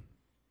then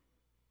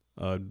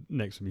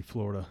next would be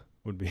Florida.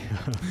 Would be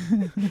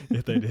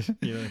if they just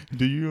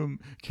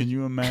can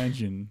you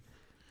imagine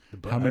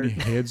how many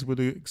heads would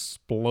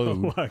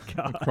explode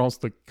across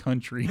the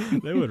country?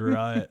 They would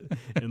riot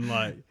in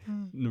like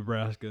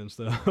Nebraska and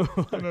stuff.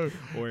 I know.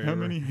 How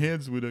many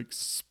heads would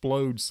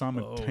explode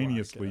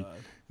simultaneously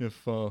if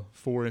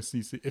 4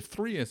 SEC, if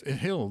 3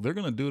 hell, they're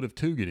going to do it if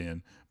 2 get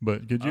in.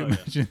 But could you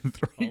imagine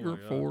 3 or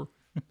 4?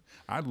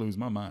 I'd lose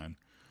my mind.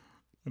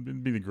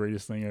 It'd be the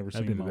greatest thing I've ever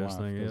seen in my life.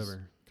 That'd be the best thing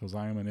ever. Because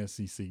I am an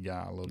SEC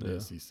guy. I love the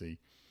SEC.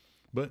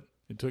 But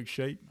it took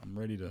shape. I'm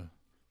ready to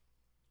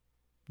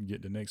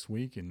get to next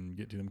week and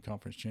get to them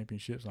conference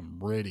championships. I'm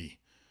ready.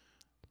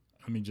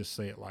 Let me just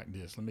say it like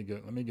this. Let me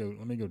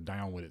go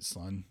down with it,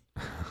 son.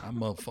 I'm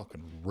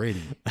motherfucking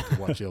ready to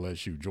watch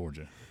LSU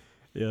Georgia.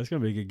 Yeah, it's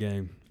gonna be a good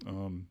game.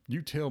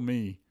 You tell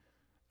me,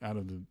 out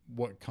of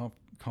what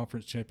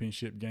conference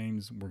championship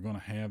games we're gonna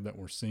have that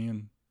we're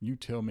seeing, you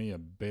tell me a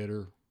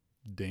better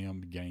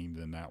damn game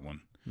than that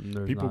one.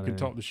 People can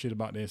talk the shit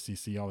about the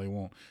SEC all they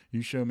want.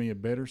 You show me a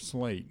better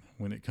slate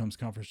when it comes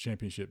conference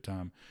championship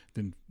time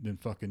than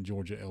fucking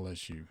Georgia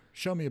LSU.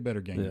 Show me a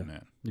better game than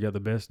that. You got the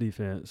best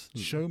defense.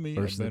 Show me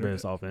versus the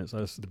best offense.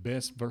 That's the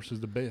best versus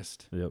the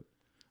best. Yep.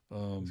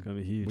 It's going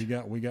to be huge.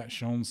 We got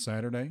shown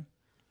Saturday.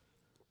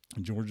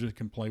 Georgia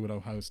can play with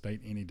Ohio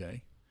State any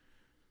day.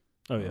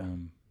 Oh yeah,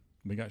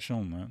 we got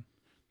shown that.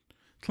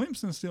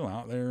 Clemson's still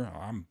out there.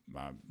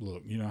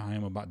 Look, you know how I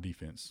am about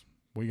defense.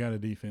 We got a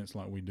defense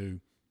like we do.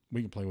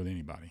 We can play with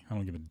anybody. I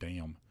don't give a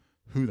damn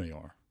who they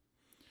are.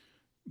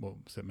 Well,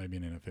 except maybe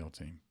an NFL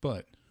team.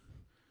 But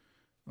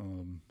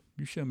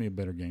you show me a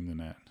better game than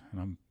that,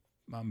 and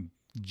I'm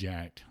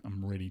jacked.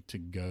 I'm ready to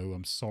go.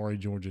 I'm sorry,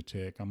 Georgia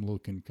Tech. I'm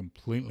looking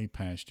completely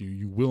past you.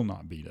 You will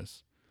not beat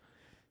us.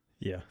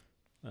 Yeah,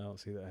 I don't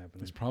see that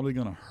happening. It's probably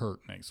going to hurt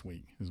next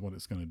week is what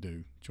it's going to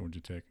do, Georgia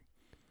Tech.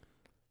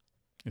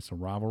 It's a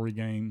rivalry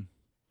game,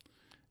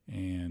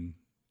 and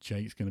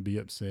Jake's going to be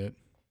upset.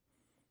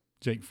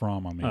 Jake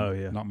Fromm, I mean. Oh,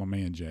 yeah. Not my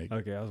man, Jake.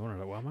 Okay, I was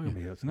wondering, why am I going to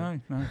be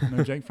upset?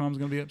 No, Jake Fromm's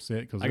going to be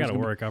upset. Cause I got to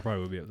work. I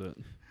probably would be upset.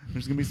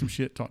 There's going to be some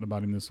shit talked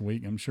about him this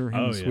week. I'm sure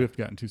him and Swift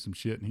got into some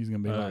shit, and he's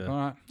going to be all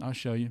right, I'll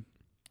show you.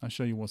 I'll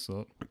show you what's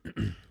up.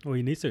 Well,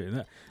 he needs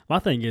to. My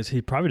thing is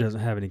he probably doesn't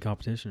have any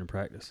competition in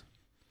practice.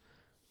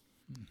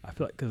 I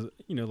feel like because,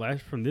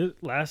 from this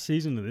last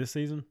season to this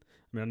season,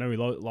 I mean, I know we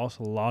lost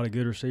a lot of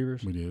good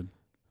receivers. We did.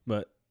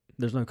 But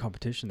there's no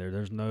competition there.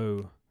 There's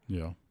no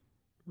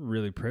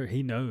really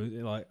he knows,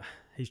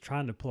 he's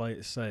trying to play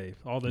it safe.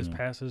 All those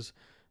passes,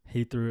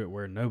 he threw it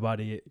where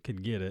nobody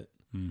could get it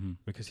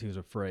because he was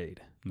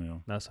afraid. Yeah.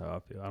 That's how I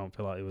feel. I don't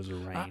feel like it was a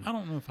rain. I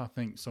don't know if I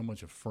think so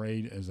much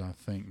afraid as I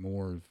think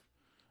more of,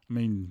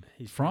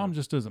 Fromm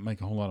just doesn't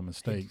make a whole lot of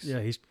mistakes.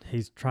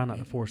 He's trying not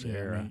to force an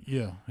error.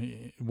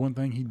 One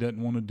thing he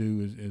doesn't want to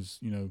do is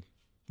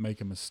make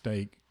a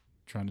mistake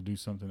trying to do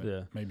something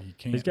that maybe he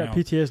can't. He's got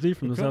PTSD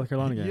from the South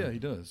Carolina game. Yeah, he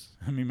does.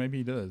 Maybe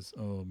he does.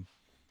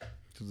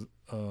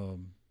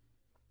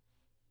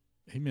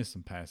 He missed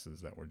some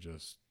passes that were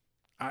just,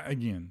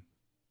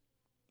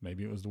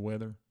 maybe it was the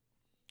weather.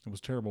 It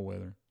was terrible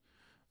weather,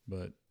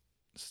 but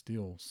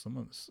still,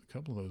 a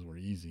couple of those were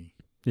easy.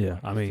 Yeah,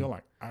 I feel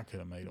like I could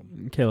have made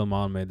them. Kellen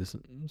Mond made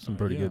some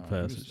pretty good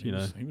passes. He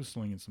was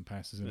slinging some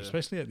passes,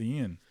 especially at the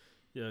end.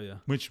 Yeah.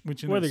 Which in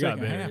the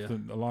second half,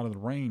 a lot of the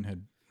rain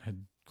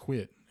had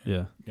quit.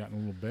 Yeah, gotten a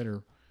little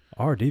better.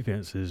 Our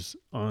defense is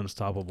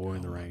unstoppable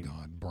in the rain. Oh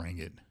my God, bring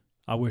it!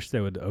 I wish they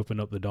would open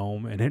up the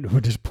dome and it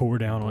would just pour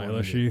down on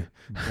LSU.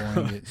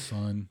 Bring it,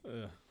 son.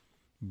 Yeah.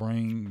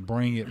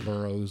 Bring it,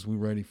 Burrows. We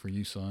ready for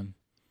you, son.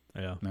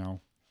 Yeah.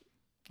 Now,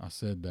 I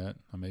said that.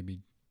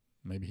 Maybe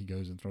he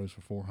goes and throws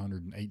for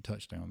 408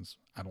 touchdowns.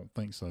 I don't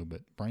think so,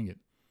 but bring it.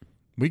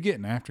 We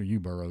getting after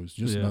you, Burrows.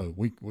 Just know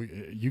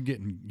you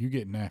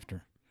getting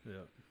after.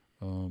 Yeah.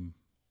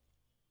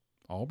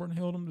 Auburn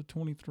held them to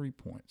 23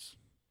 points.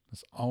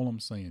 That's all I'm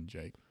saying,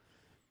 Jake.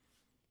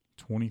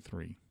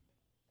 23.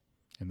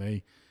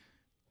 And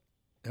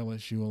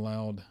LSU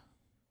allowed,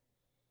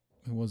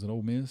 who was it,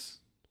 Ole Miss?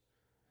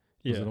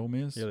 Yeah. Was it Ole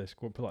Miss? Yeah, they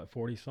put like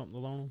 40-something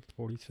on them,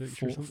 46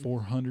 or something.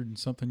 400 and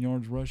something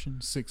yards rushing,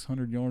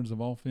 600 yards of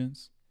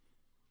offense.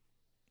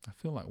 I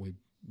feel like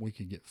we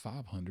could get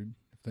 500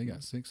 if they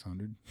got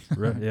 600.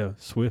 Right, yeah,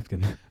 Swift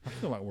can. I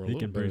feel like we're a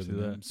little better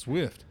than them.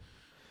 Swift.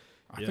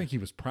 I think he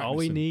was practicing. All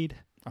we need.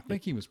 I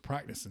think he was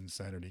practicing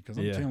Saturday because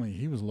I'm telling you,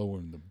 he was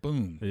lowering the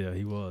boom. Yeah,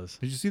 he was.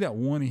 Did you see that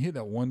one? He hit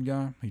that one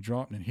guy. He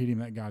dropped and hit him.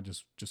 That guy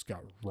just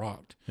got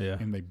rocked. Yeah.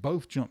 And they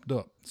both jumped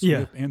up,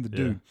 Swift and the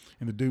dude. Yeah.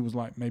 And the dude was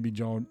like maybe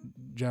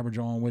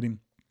jabber-jawing with him.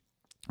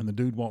 And the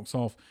dude walks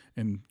off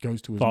and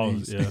goes to his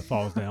knees. Yeah,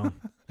 falls down.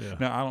 Yeah.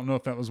 Now, I don't know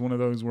if that was one of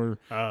those where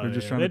they're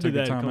just trying to take a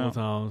timeout.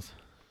 Times.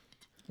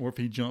 Or if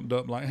he jumped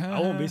up like, I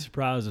won't be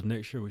surprised if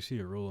next year we see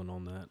a ruling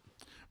on that.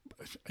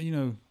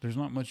 There's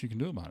not much you can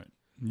do about it.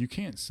 You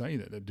can't say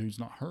that dude's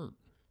not hurt.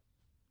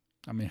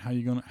 How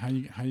you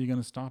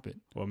gonna stop it?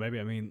 Well,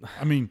 maybe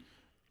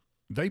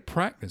they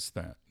practice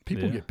that.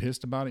 People get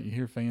pissed about it. You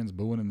hear fans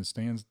booing in the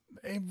stands.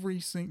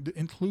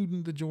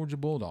 Including the Georgia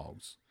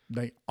Bulldogs,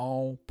 they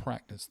all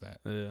practice that.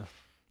 Yeah,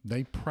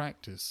 they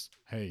practice.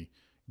 Hey,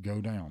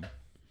 go down.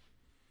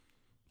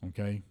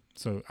 Okay,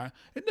 so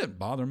it doesn't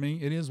bother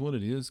me. It is what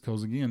it is.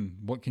 Because again,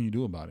 what can you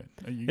do about it?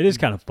 It is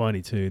kind of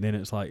funny too. Then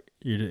it's like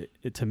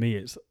to me,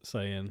 it's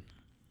saying.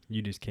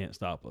 You just can't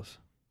stop us.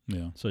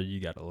 Yeah. So you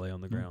got to lay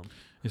on the ground.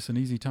 It's an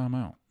easy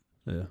timeout.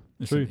 Yeah.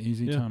 It's an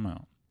easy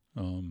timeout.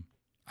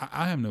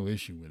 I have no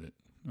issue with it.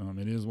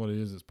 It is what it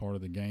is. It's part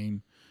of the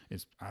game.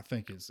 I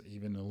think it's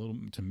even a little,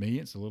 to me,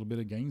 it's a little bit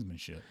of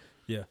gamesmanship.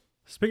 Yeah.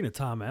 Speaking of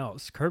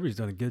timeouts, Kirby's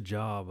done a good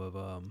job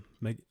of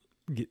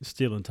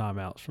stealing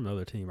timeouts from the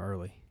other team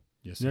early.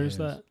 Yes, you noticed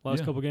that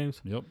last couple games?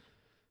 Yep.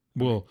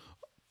 Well,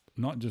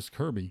 not just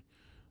Kirby.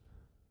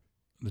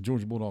 The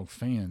Georgia Bulldog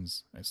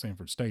fans at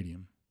Sanford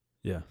Stadium.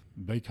 Yeah.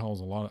 They cause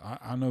a lot of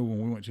 – I know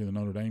when we went to the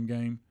Notre Dame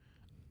game,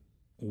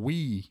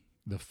 we,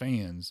 the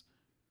fans,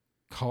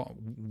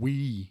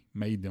 we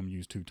made them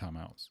use 2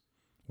 timeouts.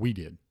 We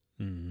did.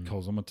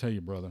 Because I'm going to tell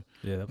you, brother,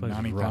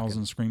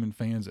 90,000 screaming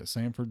fans at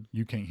Sanford,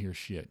 you can't hear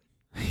shit.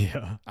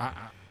 Yeah.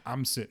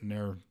 I'm sitting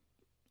there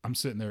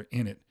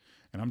in it,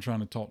 and I'm trying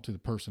to talk to the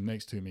person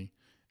next to me,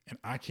 and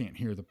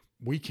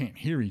we can't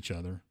hear each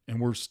other, and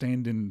we're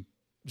standing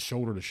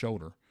shoulder to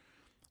shoulder.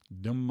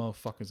 Them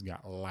motherfuckers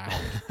got loud.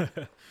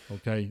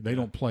 Okay, they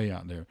don't play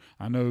out there.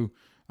 I know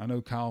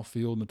Kyle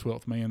Field and the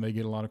 12th Man. They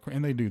get a lot of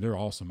and they do. They're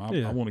awesome.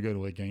 I want to go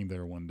to a game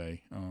there one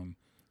day.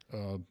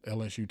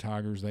 LSU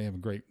Tigers. They have a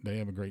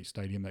great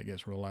stadium that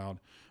gets real loud.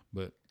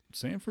 But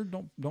Sanford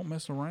don't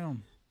mess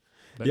around.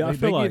 They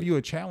give you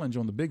a challenge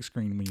on the big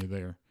screen when you're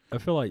there. I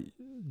feel like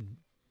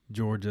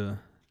Georgia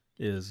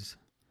is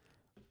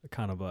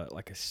kind of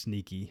like a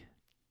sneaky,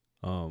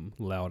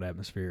 loud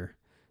atmosphere.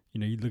 You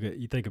know,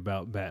 you think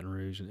about Baton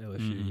Rouge and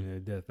LSU, you know,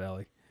 Death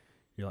Valley.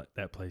 You're like,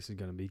 that place is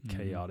going to be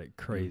chaotic,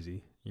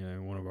 crazy. You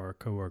know, one of our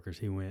coworkers,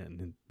 he went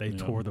and they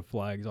tore the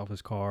flags off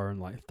his car and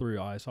like threw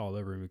ice all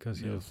over him because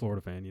he was a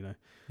Florida fan. You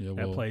know,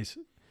 that place.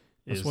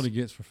 That's what he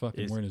gets for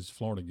fucking wearing his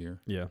Florida gear.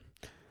 Yeah,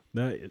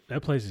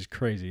 that place is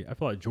crazy. I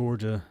feel like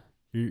Georgia.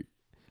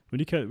 When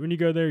you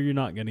go there, you're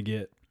not going to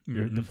get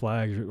the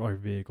flags or your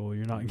vehicle.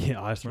 You're not going to get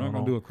ice. We're not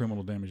going to do a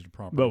criminal damage to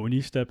property. But when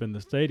you step in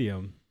the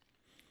stadium,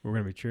 we're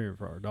going to be cheering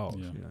for our dogs.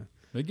 Yeah. You know?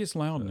 It gets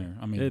loud in there.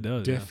 I mean, it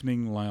does,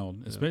 deafening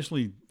loud.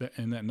 Especially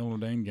in that Notre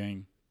Dame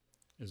game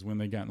is when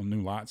they got them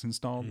new lights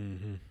installed,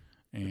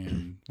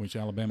 and which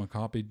Alabama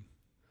copied.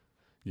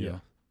 Yeah,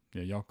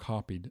 y'all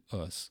copied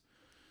us.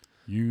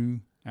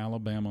 You,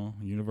 Alabama,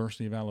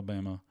 University of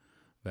Alabama,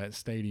 that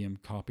stadium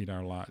copied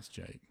our lights,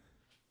 Jake,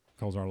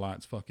 because our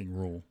lights fucking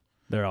rule.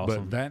 They're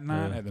awesome. But that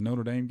night at the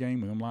Notre Dame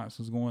game when them lights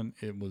was going,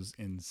 it was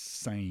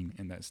insane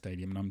in that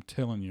stadium. And I'm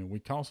telling you, we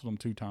costed them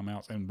 2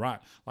 timeouts, and right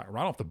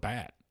off the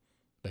bat,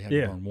 they had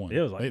to burn one.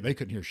 It was like, they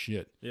couldn't hear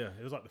shit. Yeah,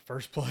 it was like the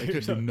first play. They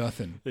couldn't do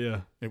nothing.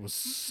 Yeah. It was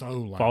so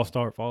loud.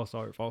 False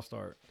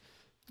start.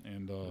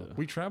 And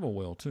we travel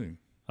well, too.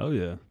 Oh,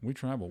 yeah. We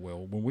travel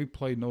well. When we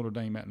played Notre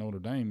Dame at Notre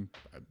Dame,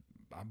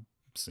 I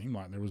seemed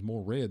like there was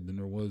more red than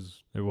there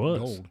was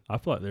gold. I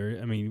feel like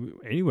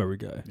anywhere we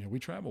go. Yeah, we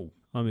travel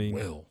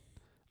well.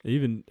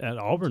 Even at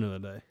Auburn the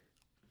other day.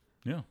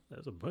 Yeah.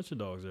 There's a bunch of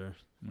dogs there.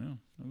 Yeah.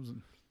 It was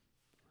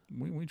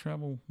we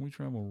travel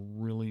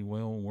really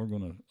well. We're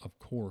going to, of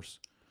course,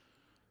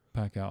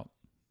 pack out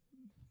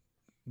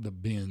the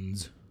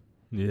Benz.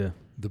 Yeah.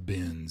 The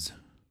Benz.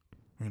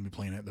 We're going to be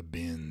playing at the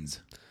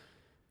Benz.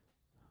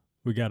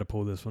 We got to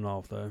pull this one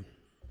off, though.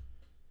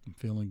 I'm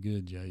feeling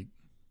good, Jake.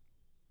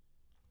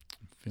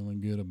 I'm feeling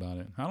good about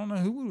it. I don't know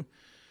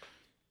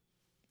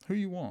who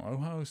you want,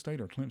 Ohio State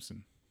or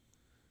Clemson?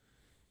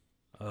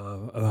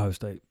 Ohio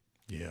State.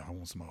 Yeah, I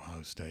want some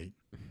Ohio State.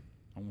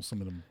 I want some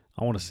of them.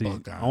 I want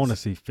to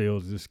see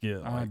Fields just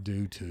get. I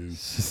do too.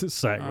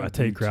 Sacked by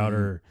Tate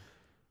Crowder,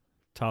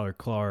 Tyler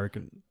Clark,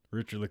 and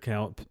Richard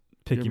LeCount.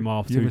 Pick him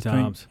off 2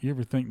 times. You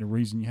ever think the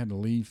reason you had to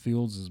leave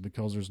Fields is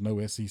because there's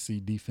no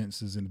SEC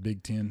defenses in the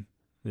Big Ten?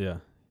 Yeah.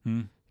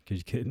 Because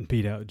you couldn't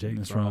beat out Jake Fromm.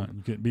 That's right.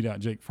 You couldn't beat out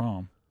Jake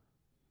Fromm.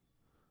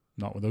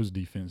 Not with those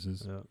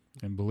defenses. Yeah.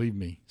 And believe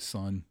me,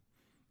 son,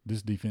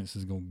 this defense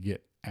is going to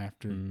get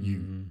after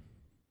you.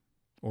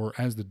 Or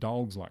as the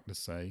dogs like to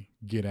say,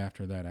 get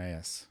after that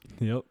ass.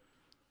 Yep.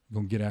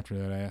 Going to get after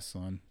that ass,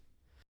 son.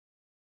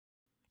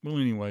 Well,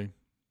 anyway,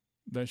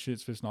 that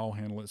shit's fixing to all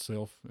handle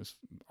itself. It's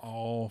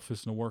all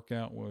fixing to work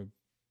out.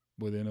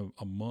 Within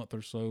a month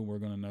or so, we're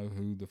going to know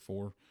who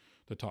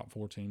the top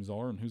 4 teams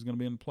are and who's going to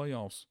be in the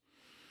playoffs.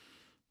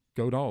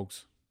 Go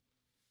Dogs.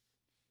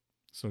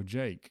 So,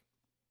 Jake,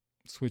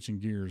 switching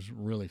gears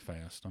really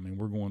fast. I mean,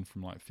 we're going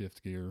from like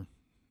 5th gear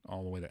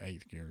all the way to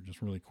 8th gear,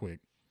 just really quick.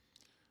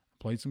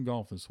 Played some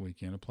golf this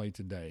weekend. I played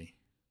today.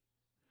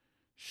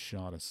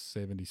 Shot a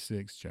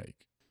 76,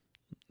 Jake.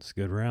 It's a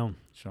good round.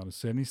 Shot a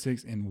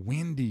 76 in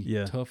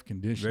windy, tough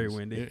conditions. Very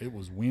windy. It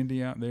was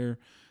windy out there.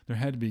 There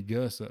had to be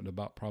gusts up to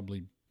about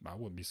probably, I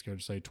wouldn't be scared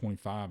to say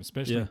 25,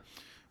 especially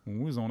when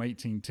we was on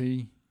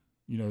 18T.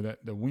 You know,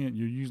 that the wind,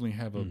 you usually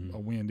have a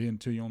wind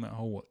into you on that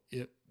hole.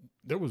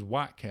 There was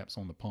white caps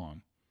on the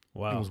pond.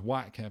 Wow. It was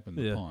white cap in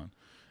the pond.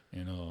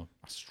 And I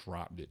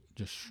striped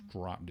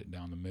it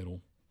down the middle.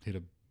 Hit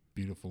a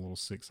beautiful little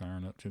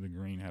 6-iron up to the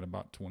green. Had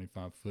about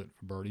 25 foot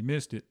for birdie.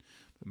 Missed it,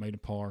 but made a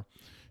par.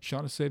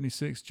 Shot a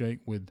 76, Jake,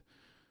 with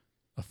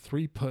a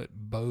 3-putt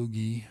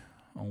bogey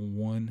on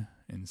 1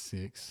 and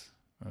 6.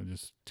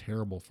 Just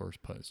terrible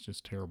first putts.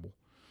 Just terrible.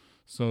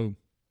 So,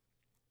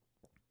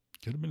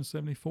 could have been a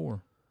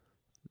 74.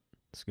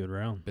 It's a good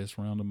round. Best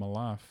round of my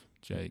life,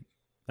 Jake.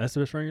 That's the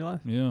best round of your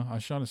life? Yeah, I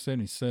shot a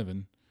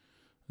 77.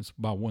 It's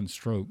by 1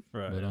 stroke.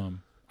 Right. But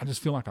I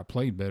just feel like I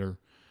played better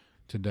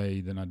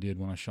today than I did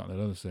when I shot that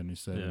other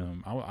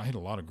 77. I hit a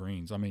lot of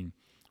greens. I mean,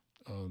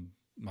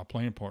 my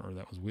playing partner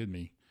that was with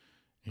me,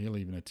 he'll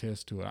even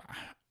attest to it.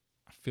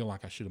 I feel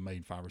like I should have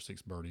made 5 or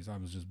 6 birdies. I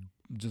was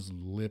just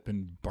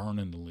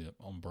burning the lip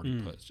on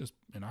birdie putts.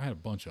 And I had a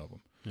bunch of them.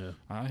 Yeah,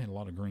 I had a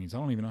lot of greens. I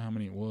don't even know how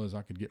many it was.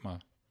 I could get my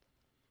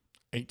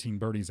 18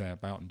 birdies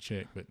app out and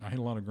check, but I hit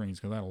a lot of greens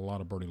because I had a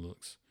lot of birdie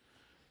looks.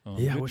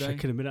 I wish I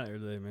could have been out here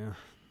today, man.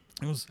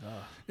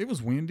 It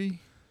was windy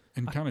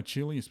and kind of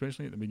chilly,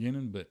 especially at the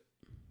beginning, but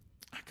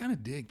I kind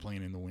of dig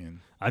playing in the wind.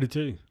 I do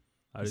too.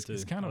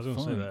 It's kind of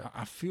fun.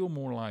 I feel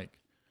more like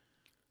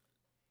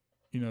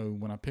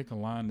when I pick a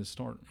line to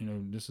start,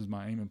 this is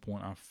my aiming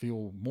point, I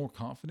feel more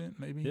confident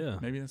maybe. Yeah.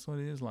 Maybe that's what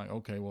it is. Like,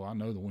 okay, well, I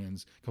know the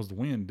winds, because the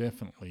wind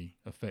definitely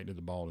affected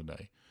the ball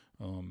today.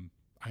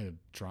 I had a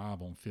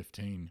drive on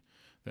 15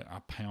 that I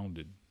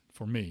pounded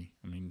for me.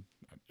 I mean,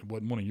 it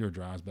wasn't one of your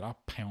drives, but I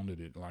pounded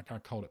it. Like, I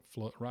caught it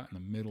right in the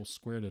middle,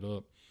 squared it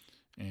up,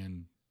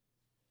 and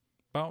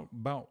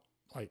about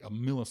like a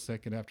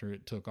millisecond after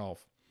it took off,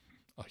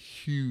 a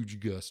huge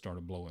gust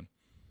started blowing.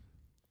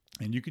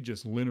 And you could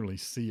just literally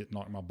see it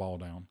knock my ball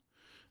down.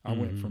 I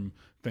went from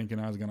thinking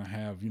I was going to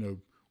have,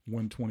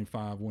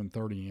 125,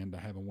 130 in to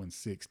having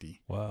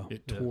 160. Wow.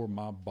 It tore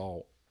my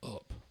ball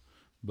up.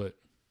 But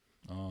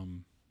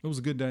it was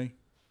a good day.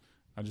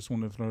 I just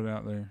wanted to throw it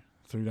out there.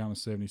 Threw down a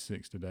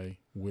 76 today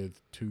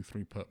with 2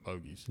 3-putt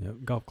bogeys. Yep.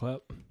 Golf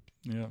clap.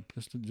 Yeah,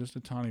 just a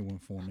tiny one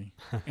for me.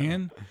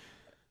 And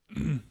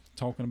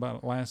talking about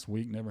it last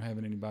week, never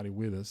having anybody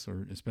with us,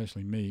 or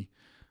especially me,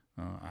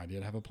 I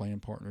did have a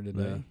playing partner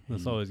today. Yeah,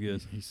 that's always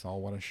good. He saw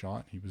what I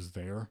shot. He was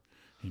there.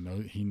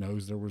 He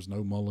knows there was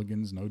no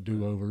mulligans, no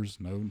do-overs,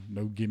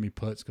 no gimme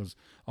putts. Because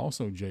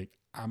also, Jake,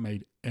 I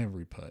made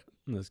every putt.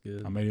 That's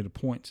good. I made it a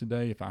point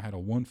today. If I had a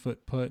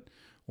 1-foot putt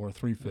or a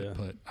 3-foot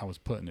putt, I was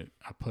putting it.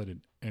 I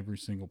putted every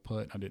single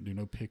putt. I didn't do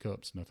no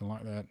pickups, nothing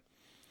like that.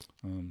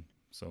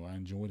 So I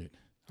enjoyed it.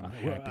 I'm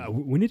happy.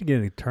 We need to get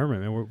in a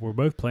tournament, man. We're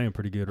both playing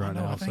pretty good right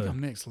now. I think I'm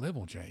next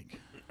level, Jake.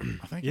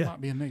 I think I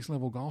might be a next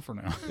level golfer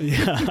now.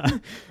 Yeah,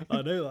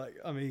 I do. Like,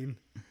 I mean,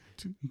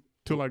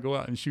 till I go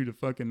out and shoot a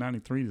fucking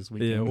 93 this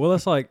weekend. Yeah, well,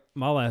 that's like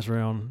my last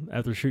round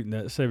after shooting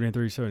that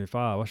 73,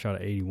 75. I shot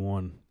an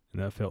 81,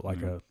 and that felt like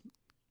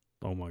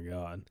oh my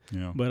god.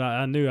 Yeah. But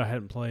I knew I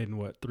hadn't played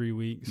in 3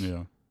 weeks.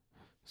 Yeah.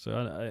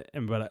 So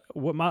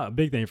what my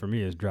big thing for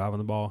me is driving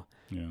the ball.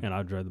 Yeah. And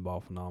I drove the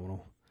ball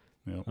phenomenal.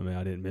 Yeah. I mean,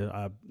 I didn't miss.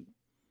 I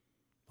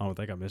don't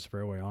think I missed a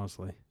fairway,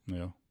 honestly.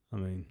 Yeah. I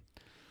mean,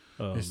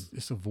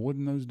 it's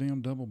avoiding those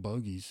damn double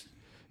bogeys.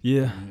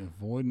 Yeah. I mean,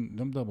 avoiding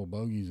them double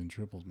bogeys and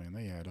triples, man,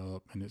 they add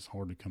up, and it's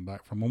hard to come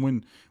back from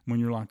them. When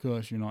you're like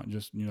us, you're not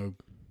just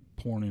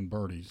pouring in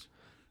birdies.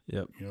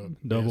 Yep.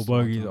 Double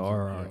bogeys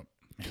are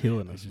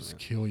killing they us. Just man.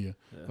 kill you.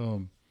 Yeah.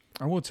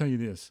 I will tell you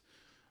this: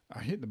 I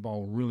hit the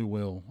ball really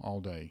well all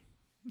day.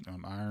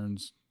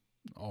 Irons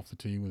off the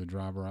tee with a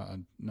driver. I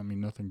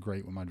mean, nothing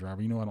great with my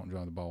driver. I don't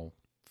drive the ball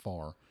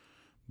far,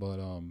 but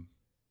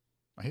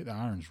I hit the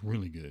irons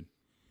really good.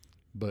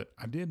 But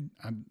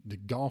the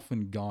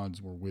golfing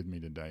gods were with me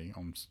today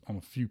on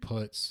a few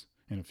putts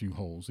and a few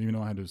holes, even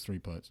though I had those 3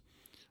 putts.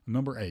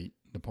 Number 8,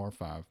 the par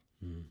 5.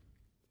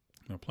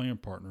 My playing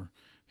partner,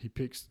 he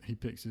picks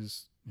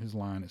his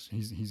line.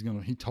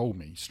 He told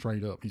me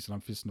straight up. He said,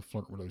 I'm fixing to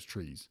flirt with those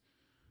trees.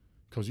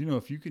 Because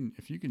if you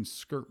can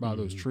skirt by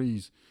those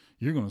trees,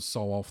 you're going to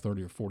saw off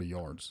 30 or 40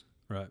 yards.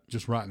 Right.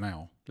 Just right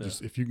now. Yeah.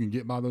 Just if you can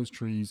get by those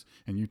trees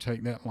and you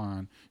take that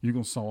line, you're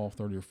going to saw off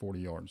 30 or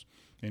 40 yards.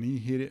 And he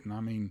hit it, and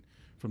I mean,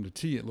 from the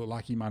tee, it looked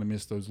like he might have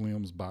missed those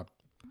limbs by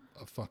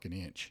a fucking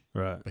inch.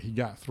 Right. But he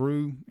got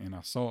through, and I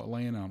saw it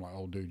land, and I'm like,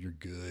 oh, dude, you're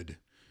good.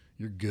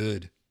 You're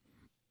good.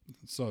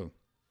 So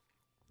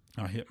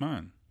I hit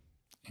mine,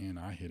 and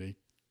I hit a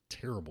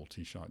terrible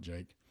tee shot,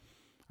 Jake.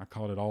 I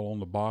caught it all on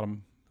the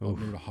bottom. Up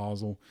near the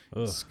hosel,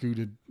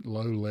 scooted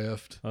low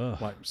left,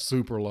 like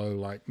super low,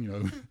 like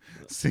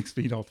 6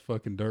 feet off the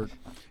fucking dirt,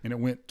 and it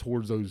went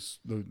towards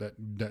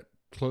that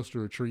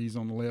cluster of trees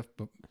on the left,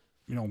 but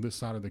on this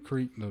side of the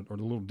creek or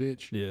the little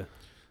ditch. Yeah.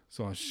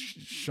 So I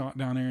shot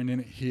down there, and then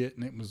it hit,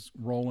 and it was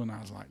rolling.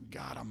 I was like,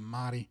 God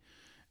Almighty,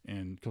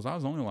 and because I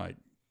was only like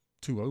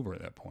 2 over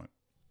at that point,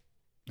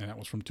 and that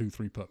was from 2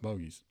 3-putt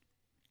bogeys,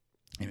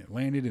 and it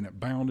landed and it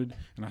bounded,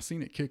 and I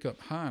seen it kick up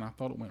high, and I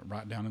thought it went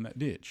right down in that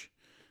ditch.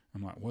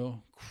 I'm like,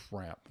 well,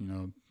 crap,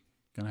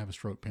 gonna have a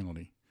stroke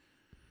penalty.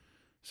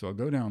 So I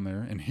go down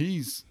there, and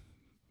he's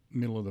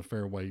middle of the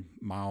fairway,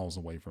 miles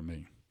away from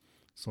me.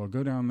 So I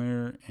go down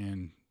there,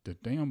 and the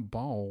damn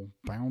ball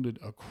bounded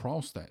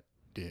across that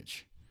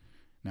ditch.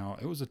 Now,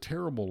 it was a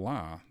terrible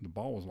lie. The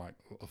ball was like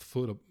a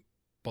foot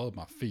above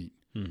my feet.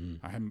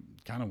 Mm-hmm.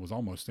 I was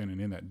almost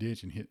standing in that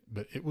ditch and hit,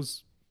 but it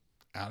was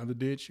out of the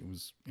ditch. It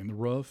was in the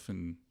rough,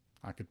 and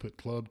I could put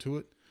club to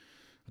it.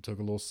 I took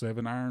a little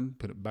 7-iron,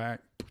 put it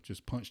back,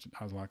 just punched it.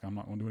 I was like, I'm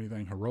not going to do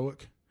anything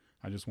heroic.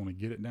 I just want to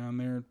get it down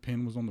there.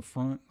 Pin was on the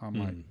front. I'm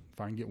like, if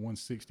I can get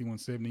 160,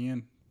 170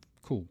 in,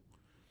 cool.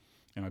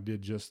 And I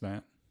did just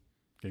that.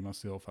 Gave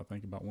myself, I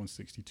think, about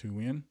 162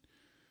 in.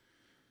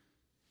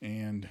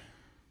 And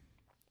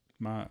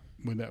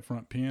with that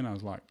front pin, I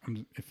was like,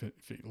 if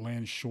it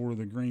lands short of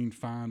the green,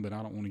 fine, but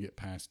I don't want to get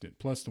past it.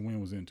 Plus, the wind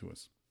was into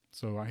us.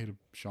 So I hit a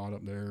shot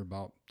up there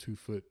about 2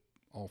 foot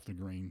off the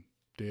green,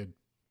 dead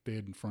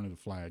in front of the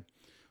flag.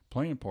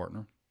 Playing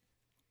partner,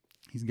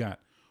 he's got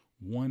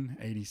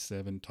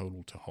 187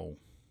 total to hole.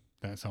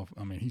 That's how,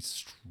 he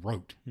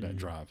stroked that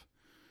drive.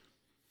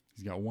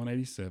 He's got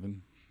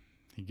 187.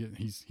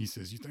 He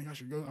says, you think I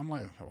should go? I'm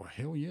like, oh,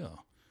 hell yeah.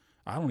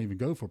 I don't even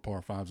go for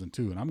par 5s and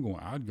 2, and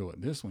I'd go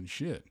at this one,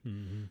 shit.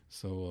 Mm-hmm.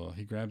 So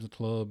he grabs a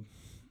club.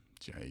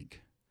 Jake,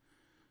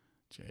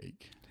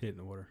 Jake. Hit in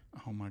the water.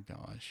 Oh my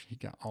gosh. He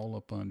got all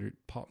up under it,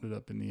 popped it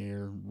up in the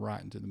air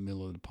right into the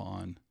middle of the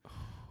pond.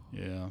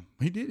 Yeah.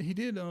 He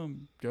did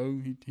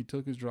go. He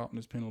took his drop and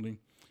his penalty.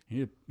 He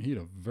had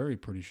a very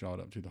pretty shot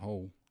up to the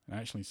hole and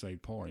actually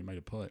saved par. He made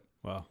a putt.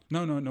 Wow.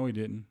 No, he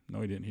didn't.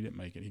 He didn't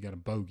make it. He got a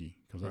bogey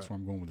because that's where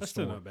I'm going with the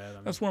story. That's still not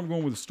bad. That's where I'm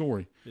going with the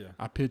story. Yeah.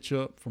 I pitch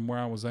up from where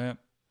I was at,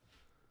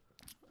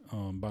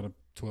 about a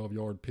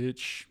 12-yard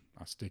pitch.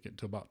 I stick it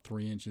to about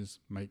 3 inches,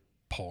 make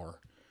par.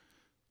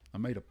 I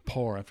made a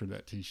par after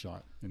that tee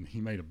shot, and he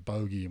made a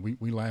bogey, and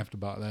we laughed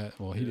about that.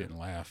 Well, he didn't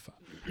laugh.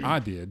 I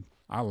did.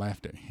 I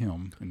laughed at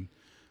him and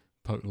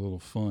poked a little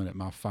fun at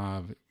my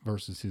 5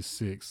 versus his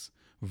 6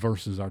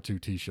 versus our 2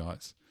 tee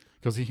shots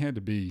because he had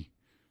to be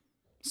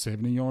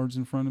 70 yards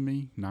in front of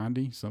me,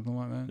 90, something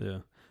like that.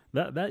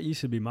 Yeah. That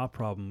used to be my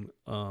problem.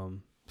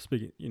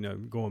 Speaking,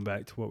 going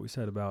back to what we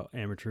said about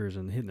amateurs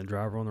and hitting the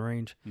driver on the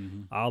range,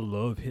 I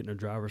love hitting a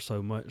driver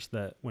so much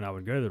that when I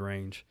would go to the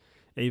range,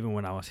 even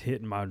when I was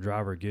hitting my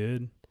driver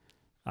good,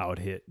 I would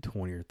hit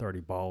 20 or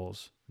 30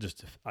 balls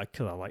just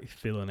because I like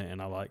feeling it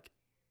and I like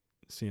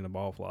seeing the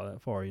ball fly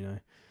that far,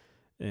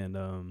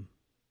 And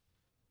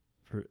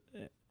for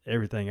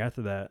everything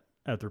after that,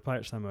 after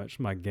practice so much,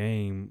 my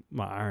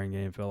iron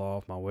game fell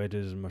off. My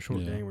wedges and my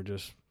short game were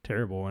just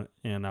terrible,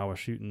 and I was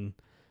shooting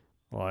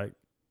like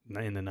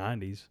in the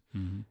 90s.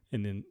 And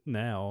then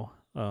now,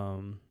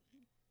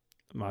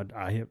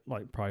 I hit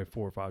like probably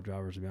 4 or 5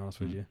 drivers, to be honest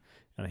with you,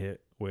 and I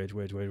hit wedge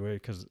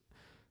because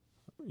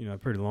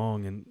pretty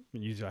long, and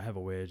usually I have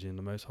a wedge in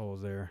the most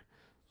holes there.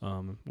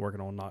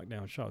 Working on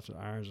knockdown shots with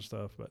irons and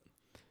stuff, but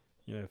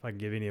if I can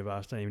give any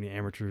advice to any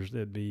amateurs,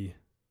 that'd be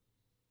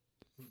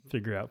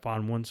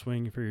find one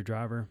swing for your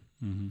driver.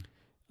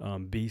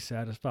 Be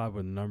satisfied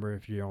with the number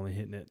if you're only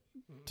hitting it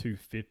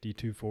 250,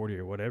 240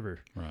 or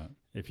whatever. Right.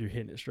 If you're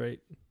hitting it straight,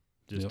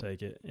 just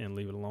take it and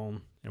leave it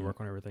alone and work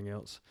on everything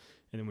else.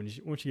 And then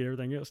once you get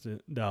everything else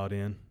dialed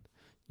in,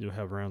 you'll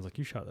have rounds like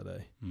you shot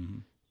today.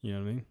 You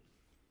know what I mean?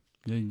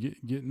 Yeah,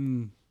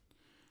 getting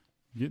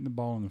the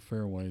ball in the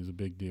fairway is a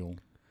big deal.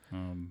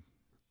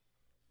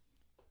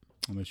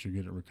 Unless you're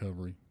good at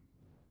recovery.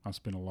 I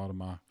spent a lot of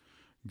my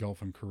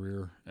golfing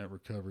career at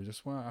recovery.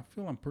 That's why I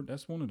feel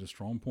that's one of the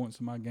strong points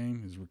of my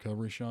game is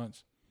recovery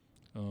shots.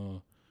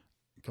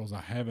 Because I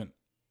haven't,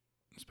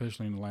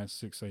 especially in the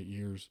last 6-8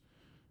 years,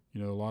 a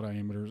lot of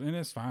amateurs, and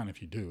it's fine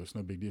if you do. It's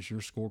no big deal. It's your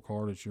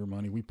scorecard. It's your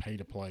money. We pay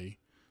to play.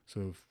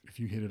 So if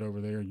you hit it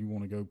over there and you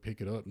want to go pick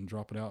it up and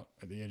drop it out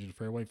at the edge of the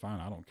fairway, fine.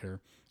 I don't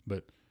care.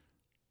 But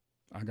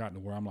I got to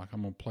where I'm like,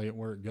 I'm going to play it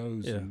where it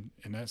goes. Yeah.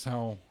 And that's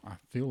how I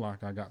feel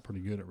like I got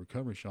pretty good at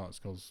recovery shots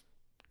because,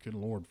 good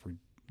Lord,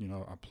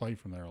 I play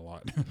from there a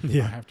lot. I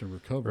have to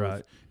recover.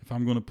 Right. If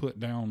I'm going to put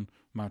down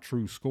my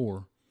true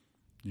score,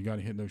 you got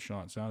to hit those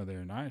shots out of there.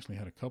 And I actually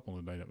had a couple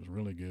today that was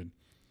really good.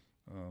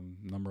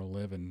 Number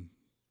 11,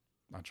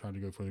 I tried to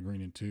go for the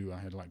green in 2. I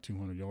had like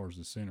 200 yards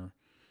to center,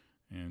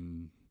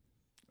 and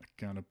I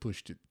kind of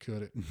pushed it,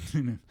 cut it,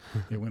 and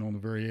it went on the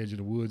very edge of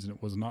the woods, and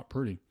it was not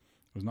pretty.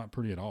 It was not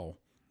pretty at all.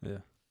 Yeah.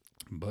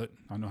 But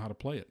I know how to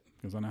play it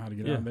because I know how to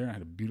get out there. I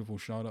had a beautiful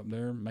shot up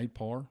there, made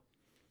par.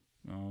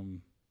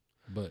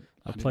 But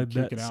I played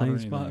that same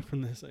spot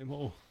from the same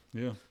hole.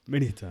 Yeah.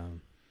 Many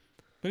times.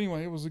 But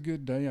anyway, it was a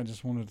good day. I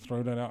just wanted to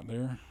throw that out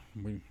there.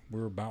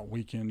 We're about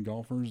weekend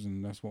golfers,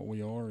 and that's what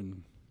we are.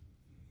 And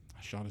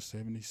I shot a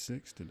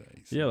 76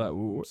 today. So yeah,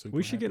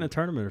 we should get in a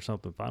tournament or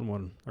something. Find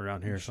one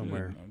around here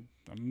somewhere.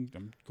 I'm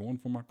going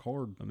for my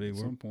card at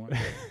some point.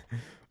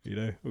 We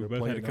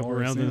both had a couple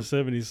rounds in the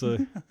 70s. So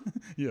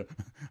yeah,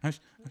 I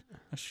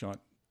shot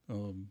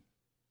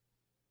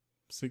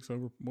 6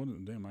 over.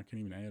 What? Damn, I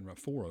can't even add. Right,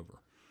 4 over.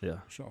 Yeah,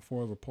 I shot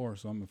 4 over par.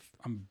 So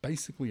I'm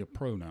basically a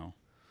pro now.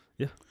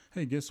 Yeah.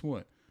 Hey, guess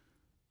what?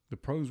 The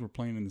pros were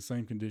playing in the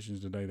same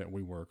conditions today that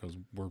we were because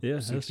we're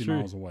 60 true.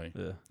 miles away.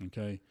 Yeah.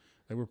 Okay.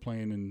 They were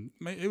playing in.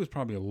 It was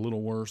probably a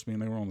little worse, being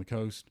they were on the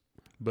coast.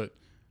 But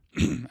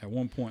at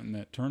one point in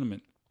that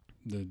tournament,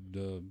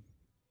 the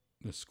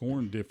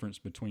scoring difference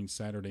between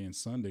Saturday and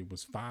Sunday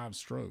was 5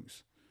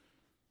 strokes.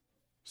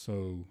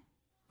 So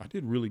I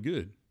did really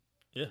good.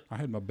 Yeah. I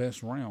had my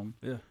best round.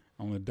 Yeah.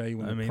 On the day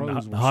when the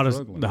pros were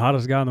struggling. The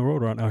hottest guy in the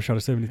world right now shot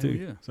a 72. Hell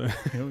yeah. So.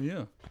 Hell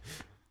yeah.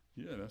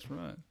 Yeah, that's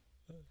right.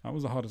 I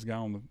was the hottest guy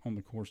on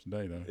the course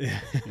today, though. Yeah.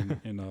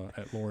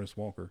 At Loris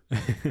Walker.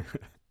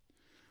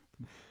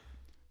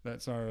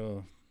 That's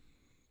our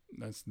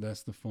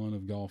that's the fun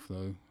of golf,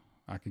 though.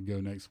 I could go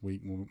next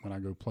week when I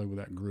go play with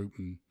that group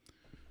and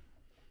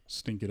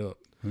stink it up.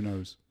 Who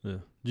knows? Yeah.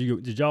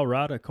 Did y'all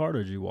ride a cart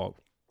or did you walk?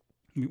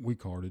 We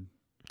carted.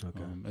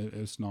 Okay.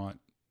 It's not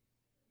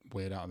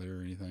wet out there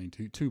or anything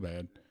too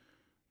bad.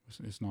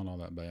 It's not all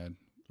that bad,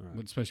 right.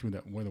 But especially with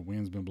that way the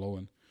wind's been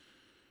blowing.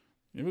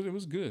 It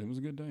was good. It was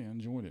a good day. I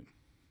enjoyed it.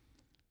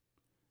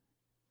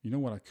 You know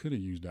what I could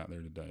have used out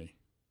there today,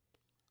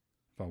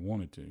 if I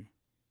wanted to?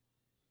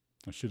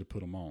 I should have put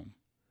them on.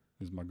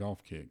 Is my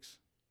golf kicks.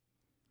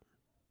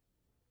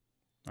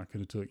 I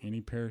could have took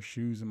any pair of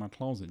shoes in my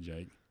closet,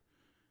 Jake,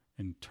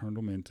 and turned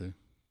them into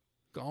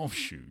golf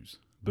shoes.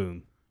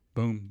 Boom.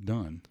 Boom,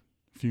 done.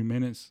 few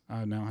minutes,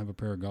 I now have a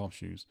pair of golf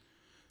shoes.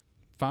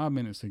 5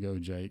 minutes ago,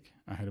 Jake,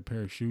 I had a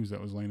pair of shoes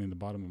that was laying in the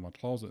bottom of my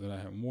closet that I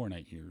haven't worn in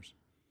 8 years.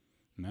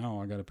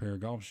 Now I got a pair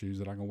of golf shoes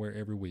that I can wear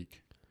every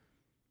week.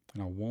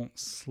 And I won't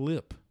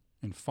slip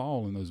and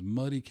fall in those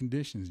muddy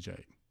conditions,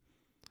 Jake.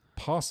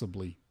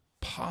 Possibly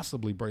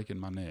breaking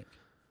my neck.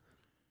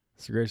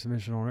 It's the greatest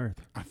invention on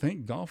earth. I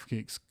think golf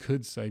kicks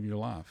could save your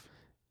life.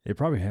 It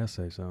probably has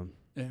saved some.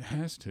 It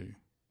has to.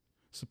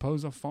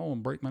 Suppose I fall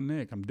and break my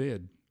neck. I'm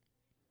dead.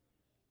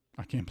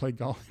 I can't play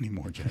golf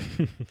anymore,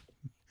 Jake.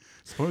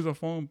 Suppose I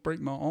fall and break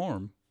my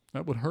arm.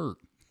 That would hurt.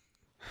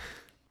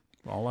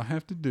 All I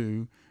have to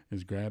do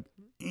is grab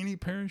any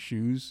pair of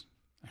shoes.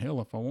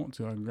 Hell, if I want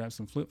to, I can grab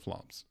some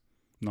flip-flops.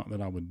 Not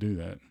that I would do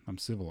that. I'm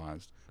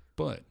civilized.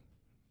 But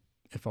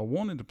if I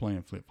wanted to play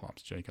in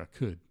flip-flops, Jake, I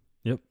could.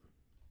 Yep.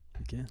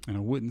 You can. And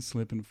I wouldn't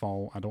slip and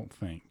fall, I don't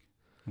think.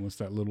 Unless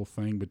that little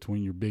thing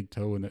between your big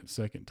toe and that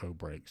second toe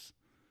breaks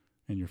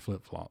in your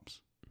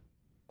flip-flops.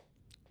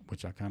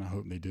 Which I kind of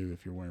hope they do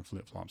if you're wearing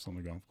flip-flops on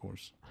the golf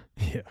course.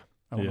 Yeah.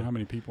 I don't know how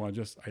many people I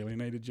just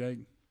alienated, Jake.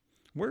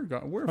 Wear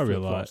Probably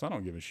flip-flops. I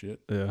don't give a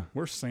shit. Yeah.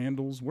 Wear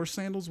sandals. Wear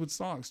sandals with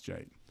socks,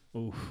 Jake.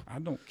 Oof. I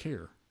don't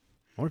care.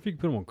 I wonder if you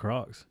can put them on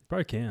Crocs. You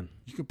probably can.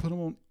 You could put them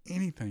on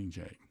anything,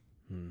 Jake.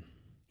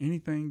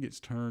 Anything gets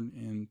turned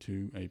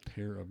into a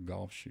pair of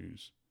golf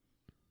shoes.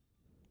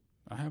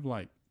 I have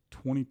like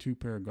 22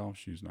 pair of golf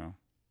shoes now.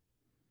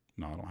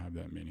 No, I don't have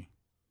that many.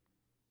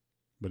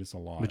 But it's a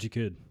lot. But you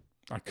could.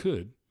 I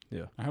could.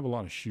 Yeah. I have a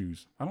lot of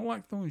shoes. I don't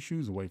like throwing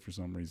shoes away for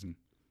some reason.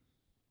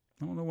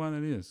 I don't know why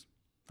that is.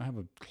 I have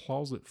a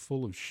closet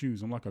full of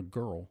shoes. I'm like a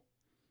girl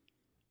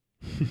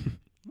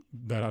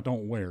that I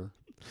don't wear.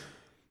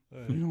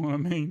 You know what I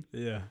mean?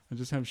 Yeah. I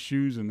just have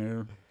shoes in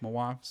there. My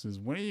wife says,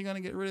 when are you going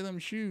to get rid of them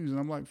shoes? And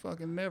I'm like,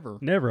 fucking never.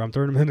 Never. I'm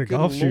turning them into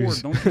golf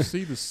shoes. Don't you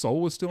see the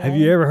sole is still on? Have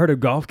you ever heard of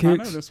golf kicks?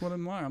 I know. That's what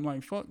I'm like. I'm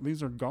like, fuck,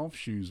 these are golf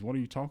shoes. What are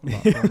you talking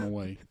about throwing them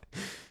away?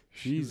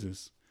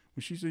 Jesus.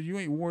 Well, she said, you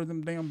ain't wore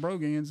them damn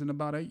Brogans in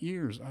about 8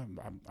 years.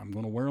 I'm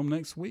going to wear them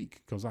next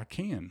week because I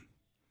can.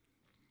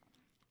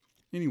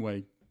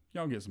 Anyway,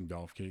 y'all get some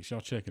golf kicks.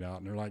 Y'all check it out.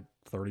 And they're like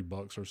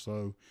 $30 or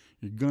so.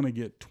 You're going to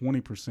get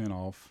 20%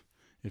 off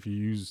if you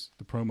use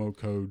the promo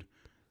code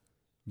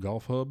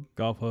Golf Hub.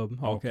 Golf Hub,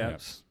 all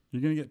caps.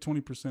 You're going to get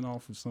 20%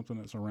 off of something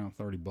that's around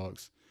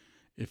 $30.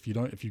 If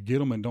you get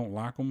them and don't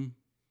like them,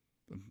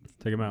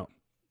 take them out.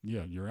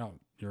 Yeah, you're out.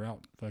 You're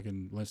out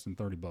fucking less than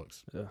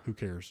 $30. Yeah. Who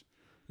cares?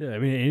 Yeah, I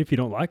mean, if you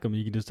don't like them,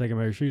 you can just take them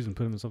out of your shoes and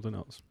put them in something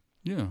else.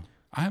 Yeah.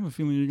 I have a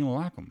feeling you're going to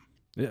like them.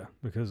 Yeah,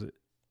 because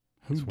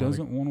who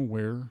doesn't want to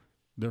wear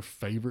their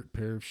favorite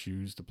pair of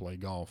shoes to play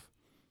golf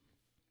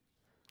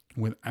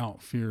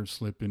without fear of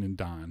slipping and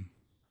dying?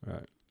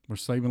 Right. We're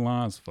saving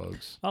lives,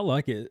 folks. I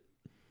like it.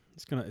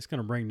 It's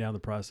gonna bring down the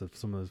price of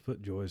some of those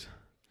FootJoys.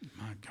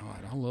 My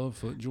God, I love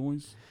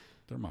FootJoys.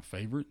 They're my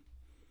favorite.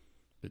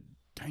 But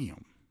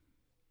damn,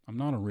 I'm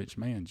not a rich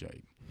man,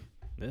 Jake.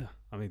 Yeah,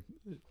 I mean,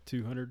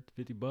 $250,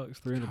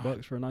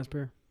 $300 for a nice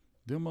pair.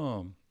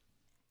 Them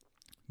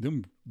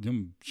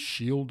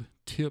shield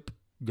tip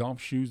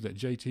golf shoes that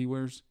JT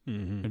wears.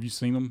 Mm-hmm. Have you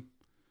seen them?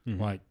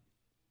 Mm-hmm. Like,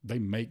 they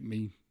make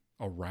me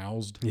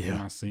aroused when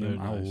I see them.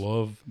 Nice. I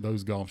love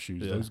those golf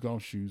shoes. Yeah. Those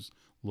golf shoes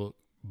look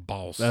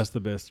boss. That's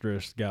the best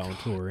dressed guy on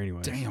tour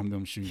anyway. Damn,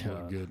 them shoes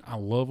look good. I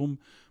love them,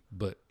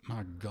 but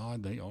my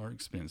God, they are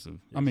expensive.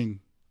 Yes. I mean,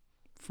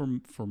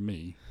 for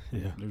me,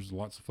 there's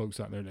lots of folks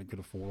out there that could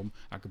afford them.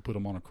 I could put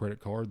them on a credit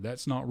card.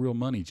 That's not real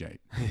money, Jake.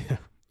 Yeah.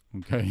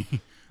 Okay,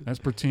 that's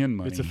pretend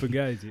money. It's a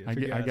fugazi.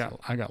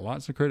 I got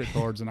lots of credit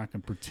cards, and I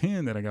can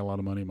pretend that I got a lot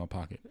of money in my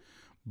pocket,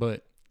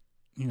 but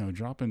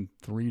dropping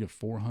 $300 to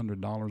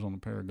 $400 on a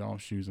pair of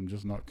golf shoes, I'm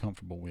just not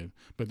comfortable with.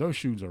 But those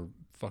shoes are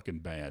fucking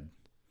bad.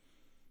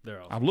 They're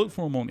awesome. I've looked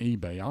for them on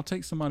eBay. I'll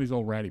take somebody's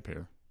old ratty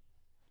pair.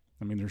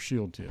 I mean, they're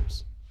shield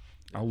tips.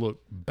 I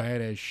look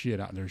badass shit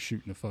out there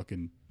shooting a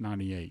fucking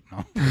 98.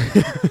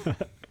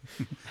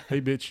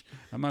 Hey, bitch,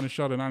 I might have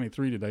shot a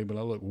 93 today, but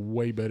I look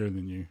way better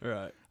than you.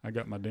 Right. I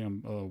got my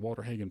damn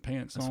Walter Hagen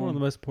pants on. That's one of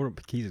the most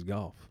important keys of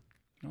golf.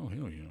 Oh,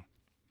 hell yeah.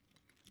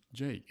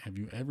 Jake, have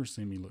you ever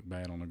seen me look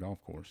bad on a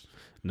golf course?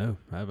 No,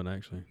 I haven't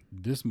actually.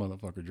 This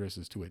motherfucker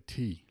dresses to a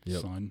T,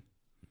 son.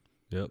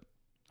 Yep.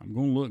 I'm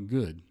going to look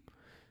good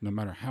no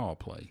matter how I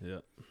play.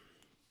 Yep.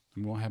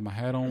 I'm going to have my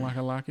hat on like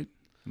I like it.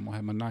 I'm going to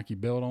have my Nike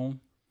belt on.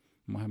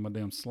 I'm going to have my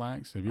damn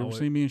slacks. Have you ever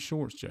seen me in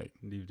shorts, Jake?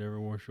 You've never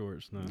worn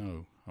shorts, no.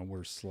 No, I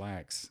wear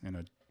slacks and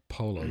a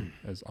polo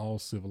as all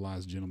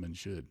civilized gentlemen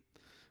should.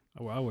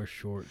 Oh, I wear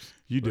shorts.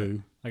 You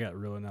do. I got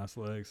really nice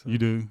legs. So. You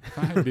do. If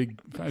I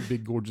had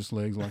big, gorgeous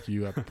legs like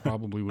you, I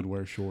probably would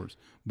wear shorts.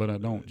 But I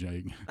don't,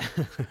 Jake.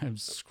 I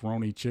have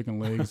scrawny chicken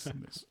legs,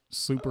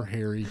 super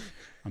hairy.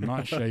 I'm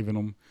not shaving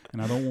them,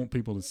 and I don't want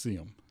people to see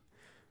them.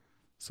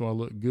 So I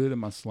look good in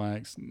my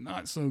slacks,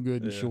 not so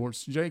good in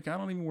shorts. Jake, I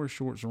don't even wear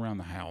shorts around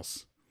the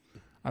house.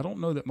 I don't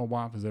know that my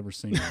wife has ever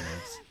seen my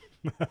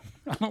legs.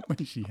 I don't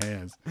think she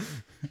has.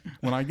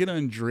 When I get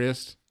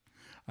undressed,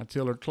 I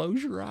tell her,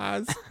 close your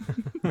eyes.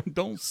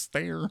 Don't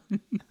stare.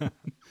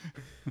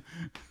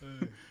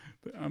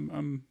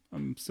 I'm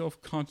I'm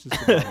self-conscious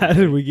about How it.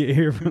 did we get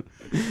here?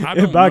 I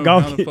don't buy know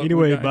golf how the kick. fuck we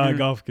Anyway, got buy here.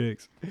 golf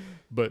kicks.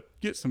 But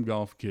get some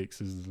golf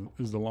kicks is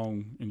the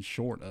long and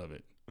short of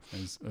it,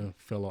 as a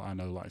fellow I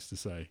know likes to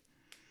say.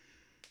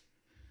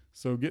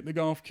 So get the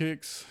golf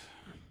kicks.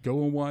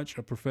 Go and watch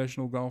a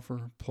professional golfer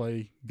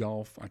play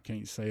golf. I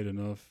can't say it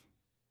enough.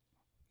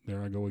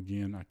 There I go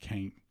again. I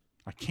can't.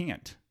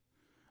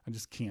 I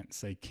just can't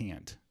say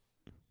can't.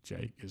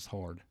 Jake, it's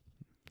hard.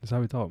 That's how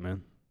we talk,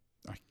 man.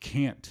 I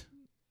can't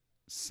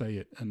say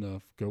it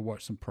enough. Go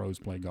watch some pros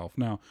play golf.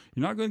 Now,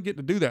 you're not going to get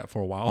to do that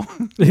for a while.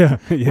 Yeah.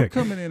 We're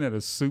coming in at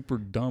a super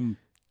dumb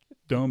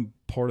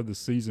part of the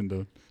season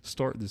to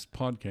start this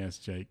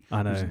podcast, Jake.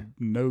 I know. There's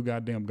no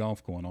goddamn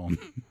golf going on.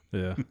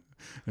 Yeah.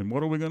 And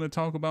what are we going to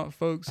talk about,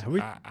 folks?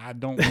 I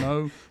don't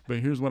know, but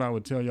here's what I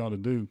would tell y'all to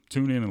do.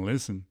 Tune in and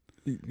listen.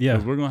 Yeah.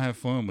 Because we're going to have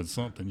fun with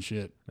something,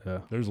 shit. Yeah.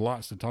 There's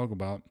lots to talk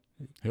about.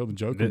 Hell, the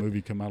Joker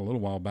movie come out a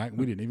little while back.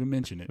 We didn't even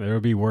mention it. There will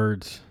be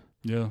words.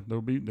 Yeah,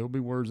 there'll be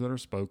words that are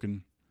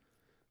spoken.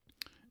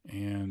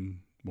 And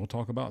we'll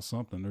talk about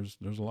something.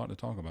 There's a lot to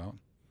talk about.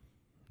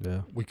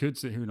 Yeah. We could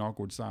sit here in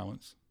awkward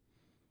silence.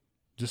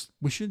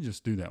 We should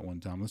just do that one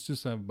time. Let's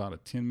just have about a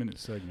 10-minute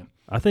segment.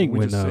 I think we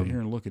when just sit here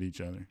and look at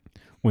each other.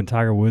 When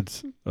Tiger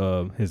Woods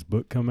his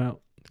book comes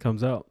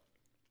out,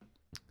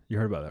 you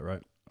heard about that,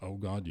 right? Oh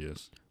God,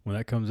 yes. When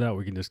that comes out,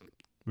 we can just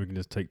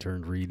take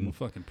turns We'll reading.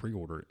 fucking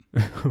pre-order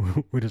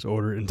it. We just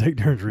order it and take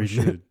turns We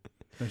reading.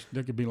 should.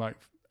 There could be like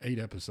 8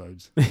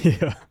 episodes.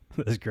 Yeah,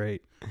 that's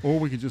great. Or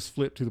we could just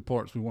flip to the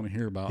parts we want to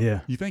hear about.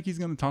 Yeah. You think he's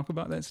going to talk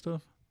about that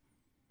stuff?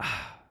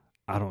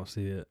 I don't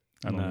see it.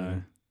 I don't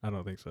know. I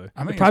don't think so.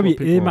 I think Probably that's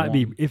what people it are might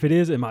be. wanting. If it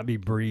is, it might be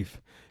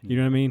brief. You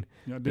know what I mean?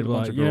 Yeah, I did They'd a be bunch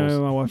like, of you girls.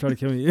 know, my wife tried to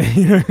kill me.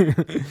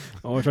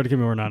 My wife tried to kill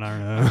me over 9 hour I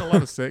had a now.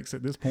 lot of sex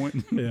at this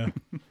point. Yeah,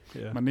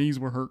 yeah, My knees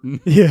were hurting.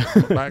 yeah.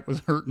 My back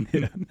was hurting.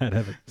 Yeah, I'd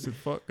have it. I said,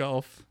 fuck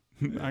golf.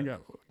 I got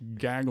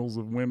gaggles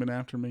of women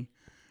after me.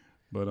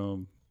 But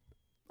I'm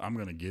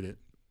going to get it.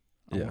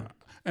 Yeah.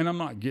 And I'm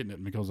not getting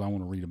it because I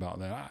want to read about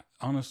that.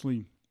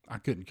 Honestly, I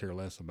couldn't care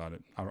less about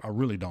it. I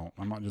really don't.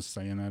 I'm not just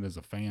saying that as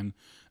a fan.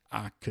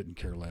 I couldn't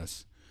care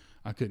less.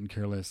 I couldn't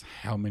care less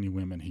how many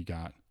women he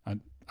got. I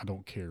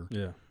don't care.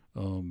 Yeah,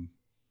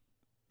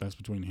 That's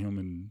between him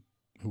and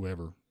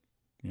whoever.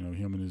 You know,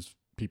 him and his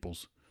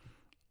peoples.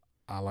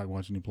 I like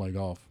watching him play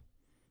golf.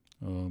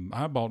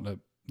 I bought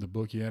the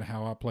book he had,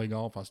 How I Play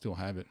Golf. I still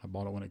have it. I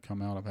bought it when it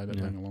come out. I've had that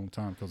thing a long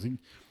time because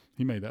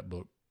he made that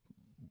book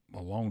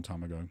a long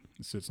time ago.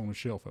 It sits on a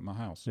shelf at my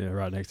house. yeah,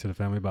 right next to the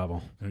family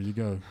Bible. There you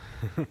go.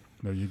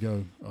 There you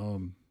go.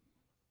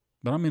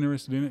 But I'm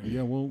interested in it.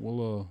 Yeah,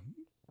 we'll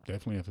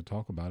definitely have to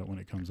talk about it when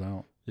it comes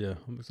out. Yeah,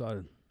 I'm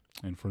excited.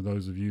 And for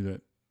those of you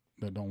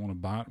that don't want to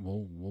buy it,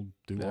 we'll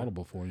do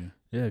Audible for you.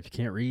 Yeah, if you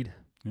can't read.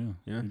 Yeah.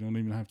 Yeah. You don't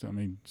even have to. I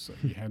mean, so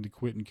you had to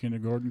quit in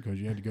kindergarten because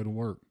you had to go to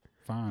work.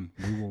 Fine.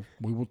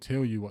 We will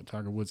tell you what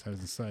Tiger Woods has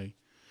to say.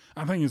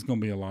 I think it's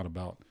going to be a lot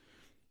about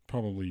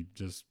probably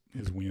just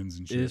his wins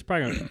and shit. It's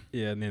probably gonna,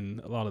 yeah, and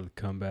then a lot of the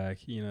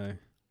comeback. You know,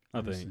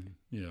 I think.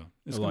 Yeah.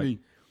 It's Like- going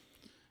to be.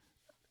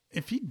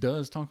 If he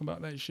does talk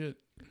about that shit,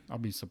 I'll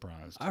be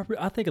surprised.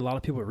 I think a lot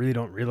of people really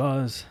don't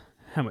realize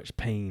how much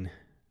pain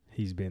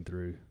he's been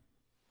through.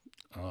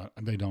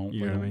 They don't.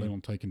 You know what I mean? They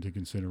don't take into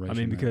consideration. I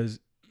mean, that. because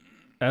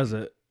as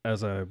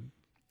a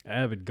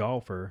avid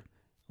golfer,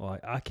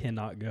 like I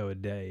cannot go a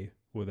day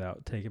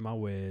without taking my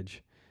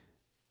wedge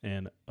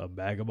and a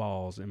bag of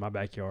balls in my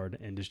backyard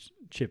and just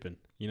chipping.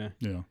 You know,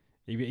 Yeah.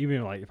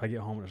 even like if I get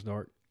home and it's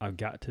dark, I've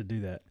got to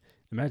do that.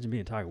 Imagine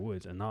being Tiger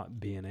Woods and not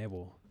being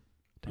able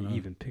I to know.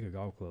 even pick a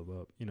golf club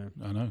up. You know,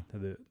 I know.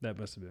 that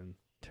must have been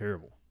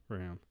terrible for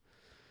him.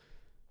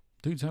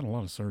 Dude's had a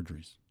lot of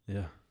surgeries,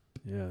 Yeah.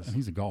 Yes. and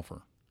he's a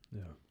golfer.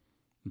 Yeah.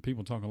 And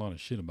people talk a lot of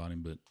shit about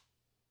him, but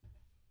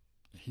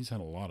he's had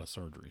a lot of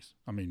surgeries.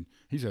 I mean,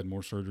 he's had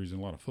more surgeries than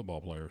a lot of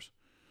football players.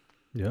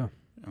 Yeah.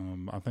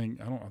 I think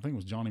it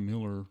was Johnny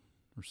Miller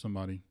or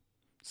somebody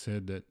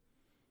said that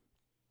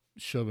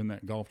shoving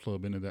that golf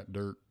club into that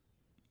dirt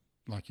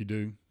like you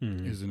do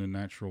Mhm. isn't a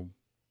natural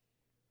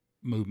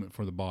movement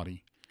for the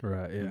body.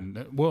 Right. Yeah. And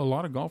a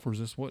lot of golfers,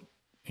 that's what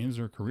ends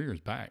their career is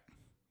back.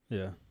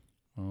 Yeah.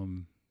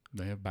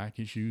 They have back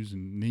issues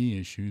and knee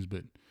issues,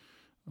 but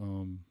a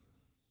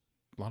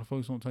lot of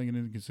folks don't take it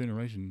into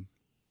consideration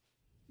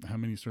how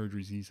many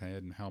surgeries he's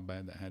had and how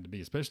bad that had to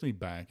be, especially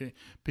back.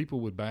 People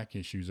with back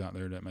issues out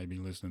there that may be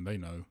listening, they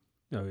know.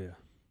 Oh yeah.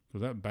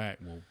 Because that back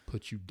will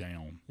put you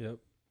down. Yep.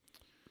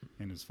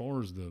 And as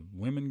far as the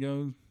women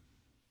go,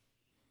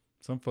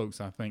 some folks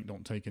I think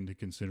don't take into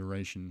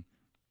consideration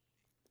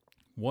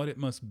what it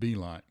must be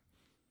like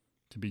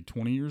to be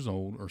 20 years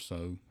old or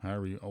so,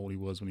 however old he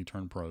was when he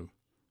turned pro.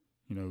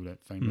 You know,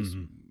 that famous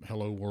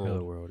Hello World.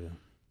 Hello world.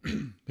 Yeah.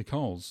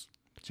 Because,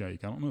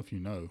 Jake, I don't know if you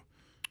know,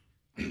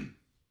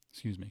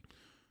 excuse me,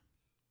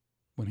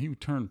 when he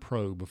turned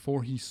pro,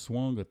 before he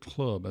swung a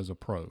club as a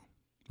pro,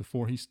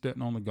 before he stepped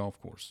on the golf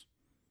course,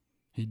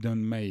 he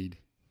done made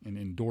in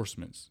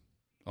endorsements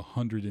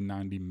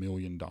 $190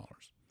 million.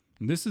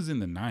 And this is in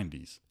the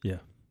 90s. Yeah.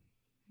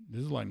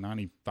 This is like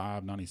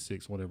 95,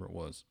 96, whatever it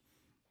was.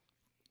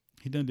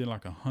 He done did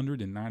like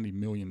 $190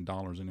 million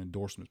in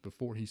endorsements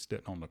before he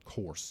stepped on the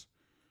course.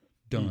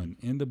 Done.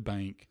 In the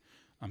bank.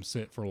 I'm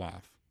set for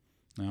life.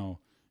 Now,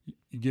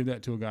 you give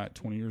that to a guy at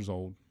 20 years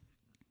old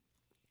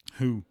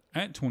who,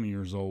 at 20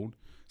 years old,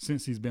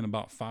 since he's been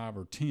about 5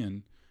 or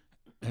 10,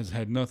 has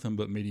had nothing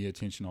but media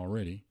attention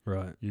already.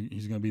 Right.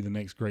 He's going to be the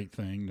next great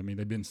thing. I mean,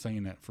 they've been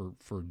saying that for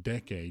a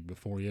decade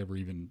before he ever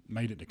even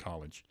made it to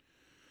college.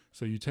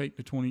 So you take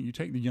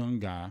the young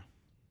guy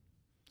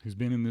who's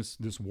been in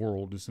this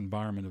world, this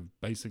environment of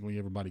basically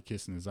everybody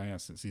kissing his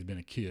ass since he's been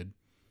a kid.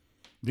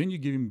 Then you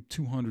give him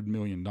 $200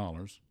 million,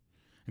 and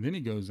then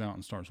he goes out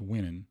and starts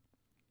winning.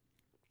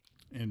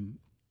 And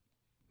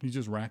he's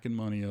just racking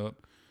money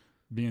up,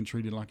 being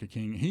treated like a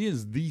king. He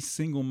is the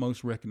single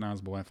most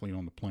recognizable athlete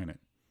on the planet,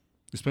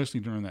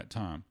 especially during that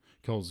time,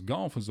 because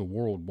golf is a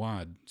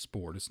worldwide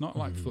sport. It's not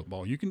like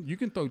football. You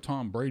can throw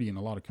Tom Brady in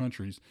a lot of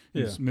countries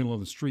in the middle of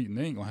the street, and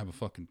they ain't gonna have a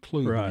fucking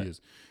clue who he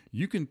is.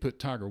 You can put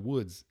Tiger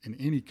Woods in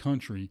any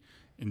country,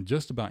 in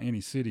just about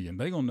any city, and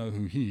they gonna know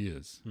who he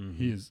is.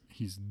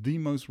 He's the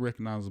most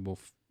recognizable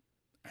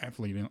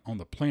athlete on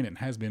the planet, and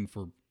has been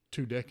for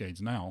 2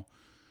 decades now.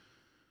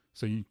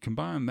 So you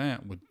combine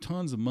that with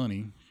tons of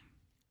money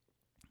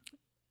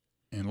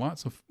and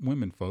lots of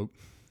women folk,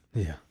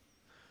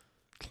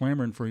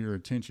 clamoring for your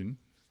attention.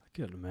 I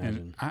couldn't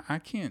imagine. And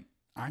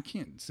I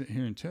can't sit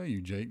here and tell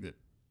you, Jake, that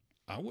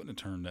I wouldn't have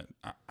turned that.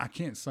 I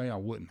can't say I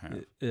wouldn't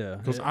have.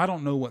 Because I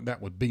don't know what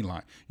that would be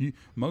like.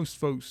 Most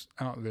folks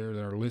out there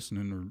that are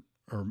listening,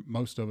 or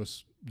most of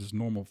us just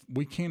normal,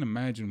 we can't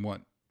imagine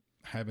what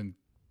having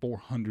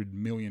 $400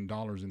 million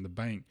in the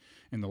bank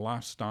and the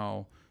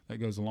lifestyle that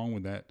goes along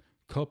with that,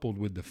 coupled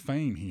with the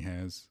fame he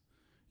has.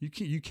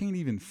 You can't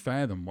even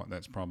fathom what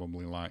that's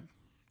probably like.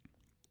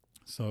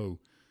 So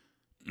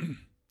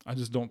I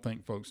just don't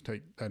think folks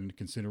take that into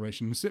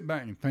consideration. And sit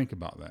back and think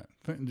about that.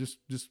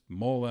 Just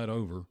mull that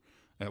over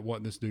at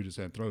what this dude has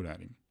had thrown at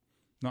him.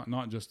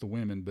 Not just the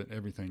women, but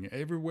everything.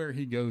 Everywhere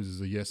he goes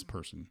is a yes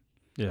person.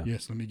 Yeah.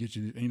 Yes, let me get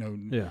you.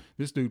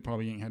 This dude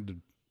probably ain't had to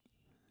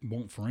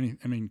want for any.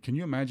 I mean, can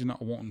you imagine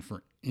not wanting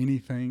for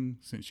anything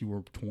since you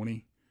were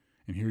 20?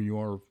 And here you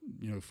are,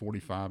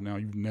 45 now.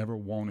 You've never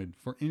wanted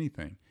for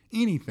anything.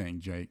 Anything,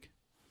 Jake.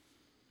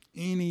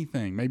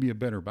 Anything. Maybe a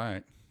better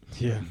back.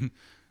 Yeah.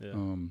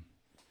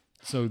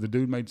 So the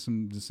dude made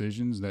some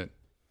decisions that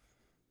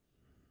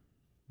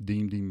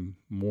deemed him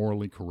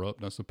morally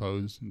corrupt, I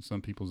suppose, in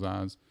some people's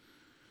eyes.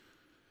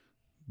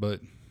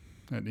 But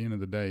at the end of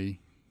the day,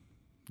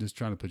 just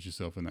trying to put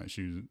yourself in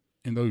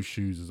those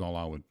shoes is all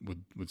I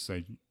would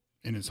say.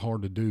 And it's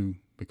hard to do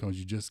because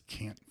you just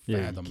can't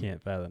fathom. You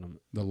can't fathom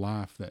the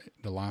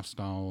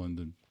lifestyle and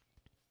the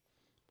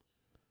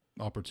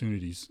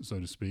opportunities, so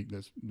to speak,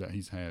 that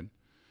he's had.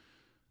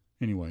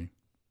 Anyway,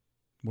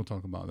 we'll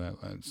talk about that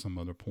at some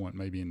other point.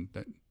 Maybe in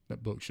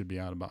that book should be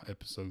out about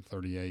episode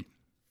 38.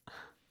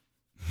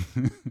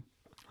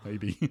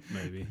 Maybe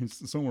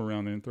it's somewhere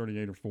around there,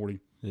 38 or 40.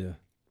 Yeah,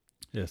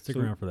 stick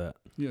around for that.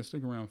 Yeah,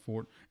 stick around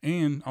for it.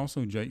 And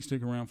also, Jake,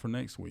 stick around for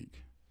next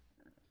week,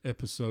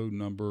 episode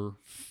number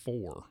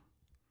 4.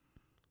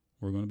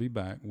 We're going to be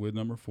back with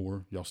number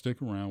 4. Y'all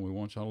stick around. We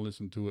want y'all to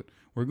listen to it.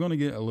 We're going to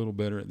get a little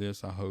better at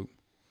this, I hope.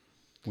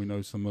 We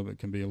know some of it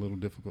can be a little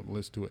difficult to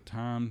listen to at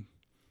times.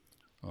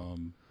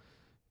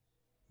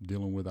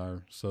 Dealing with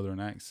our southern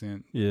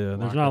accent. Yeah,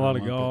 there's not a lot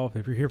of golf.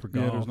 If you're here for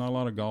golf. Yeah, there's not a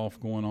lot of golf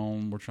going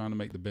on. We're trying to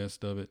make the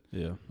best of it.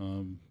 Yeah.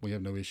 We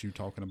have no issue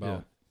talking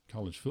about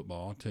college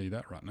football. I'll tell you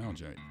that right now,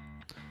 Jake.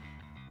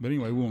 But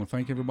anyway, we want to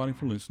thank everybody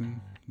for listening.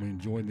 We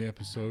enjoyed the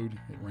episode.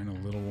 It ran a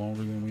little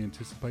longer than we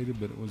anticipated,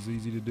 but it was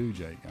easy to do,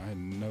 Jake. I had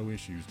no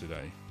issues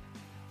today.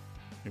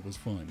 It was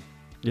fun.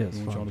 Yes.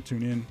 We want y'all to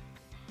tune in.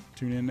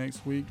 Tune in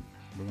next week.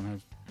 We're going to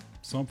have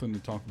something to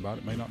talk about.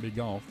 It may not be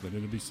golf, but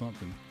it'll be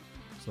something.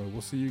 So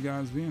we'll see you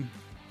guys then.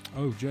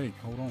 Oh, Jake,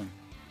 hold on.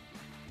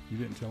 You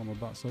didn't tell them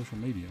about social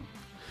media.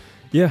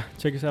 Yeah,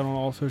 check us out on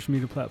all social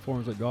media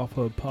platforms at Golf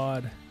Hub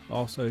Pod.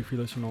 Also, if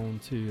you're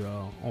listening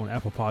on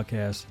Apple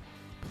Podcasts,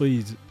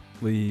 please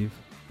leave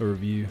a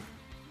review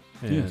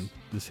and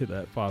just hit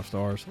that 5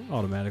 stars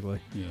automatically.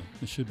 Yeah,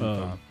 it should be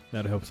 5.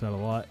 That'll help us out a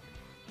lot.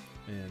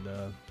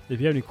 And if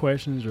you have any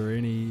questions or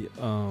any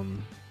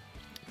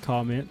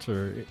comments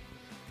or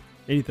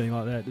anything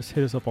like that, just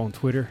hit us up on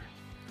Twitter.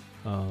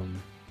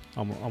 I'm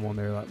on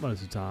there like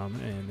most of the time,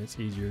 and it's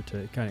easier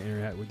to kind of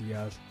interact with you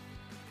guys.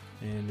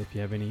 And if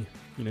you have any,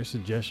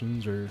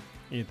 suggestions or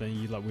anything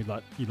you'd like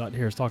to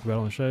hear us talk about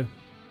on the show,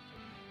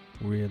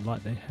 we'd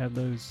like to have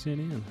those sent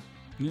in.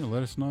 Yeah,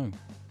 let us know.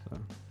 So.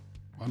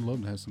 I'd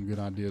love to have some good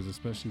ideas,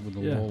 especially with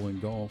the lull in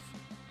golf.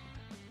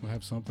 We'll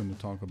have something to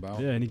talk about.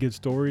 Yeah, any good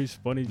stories,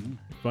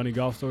 funny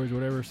golf stories,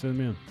 whatever, send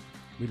them in.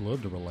 We'd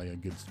love to relay a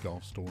good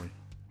golf story.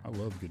 I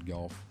love good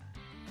golf.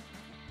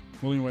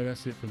 Well, anyway,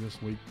 that's it for this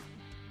week.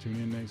 Tune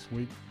in next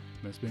week.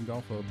 That's been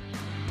Golf Hub.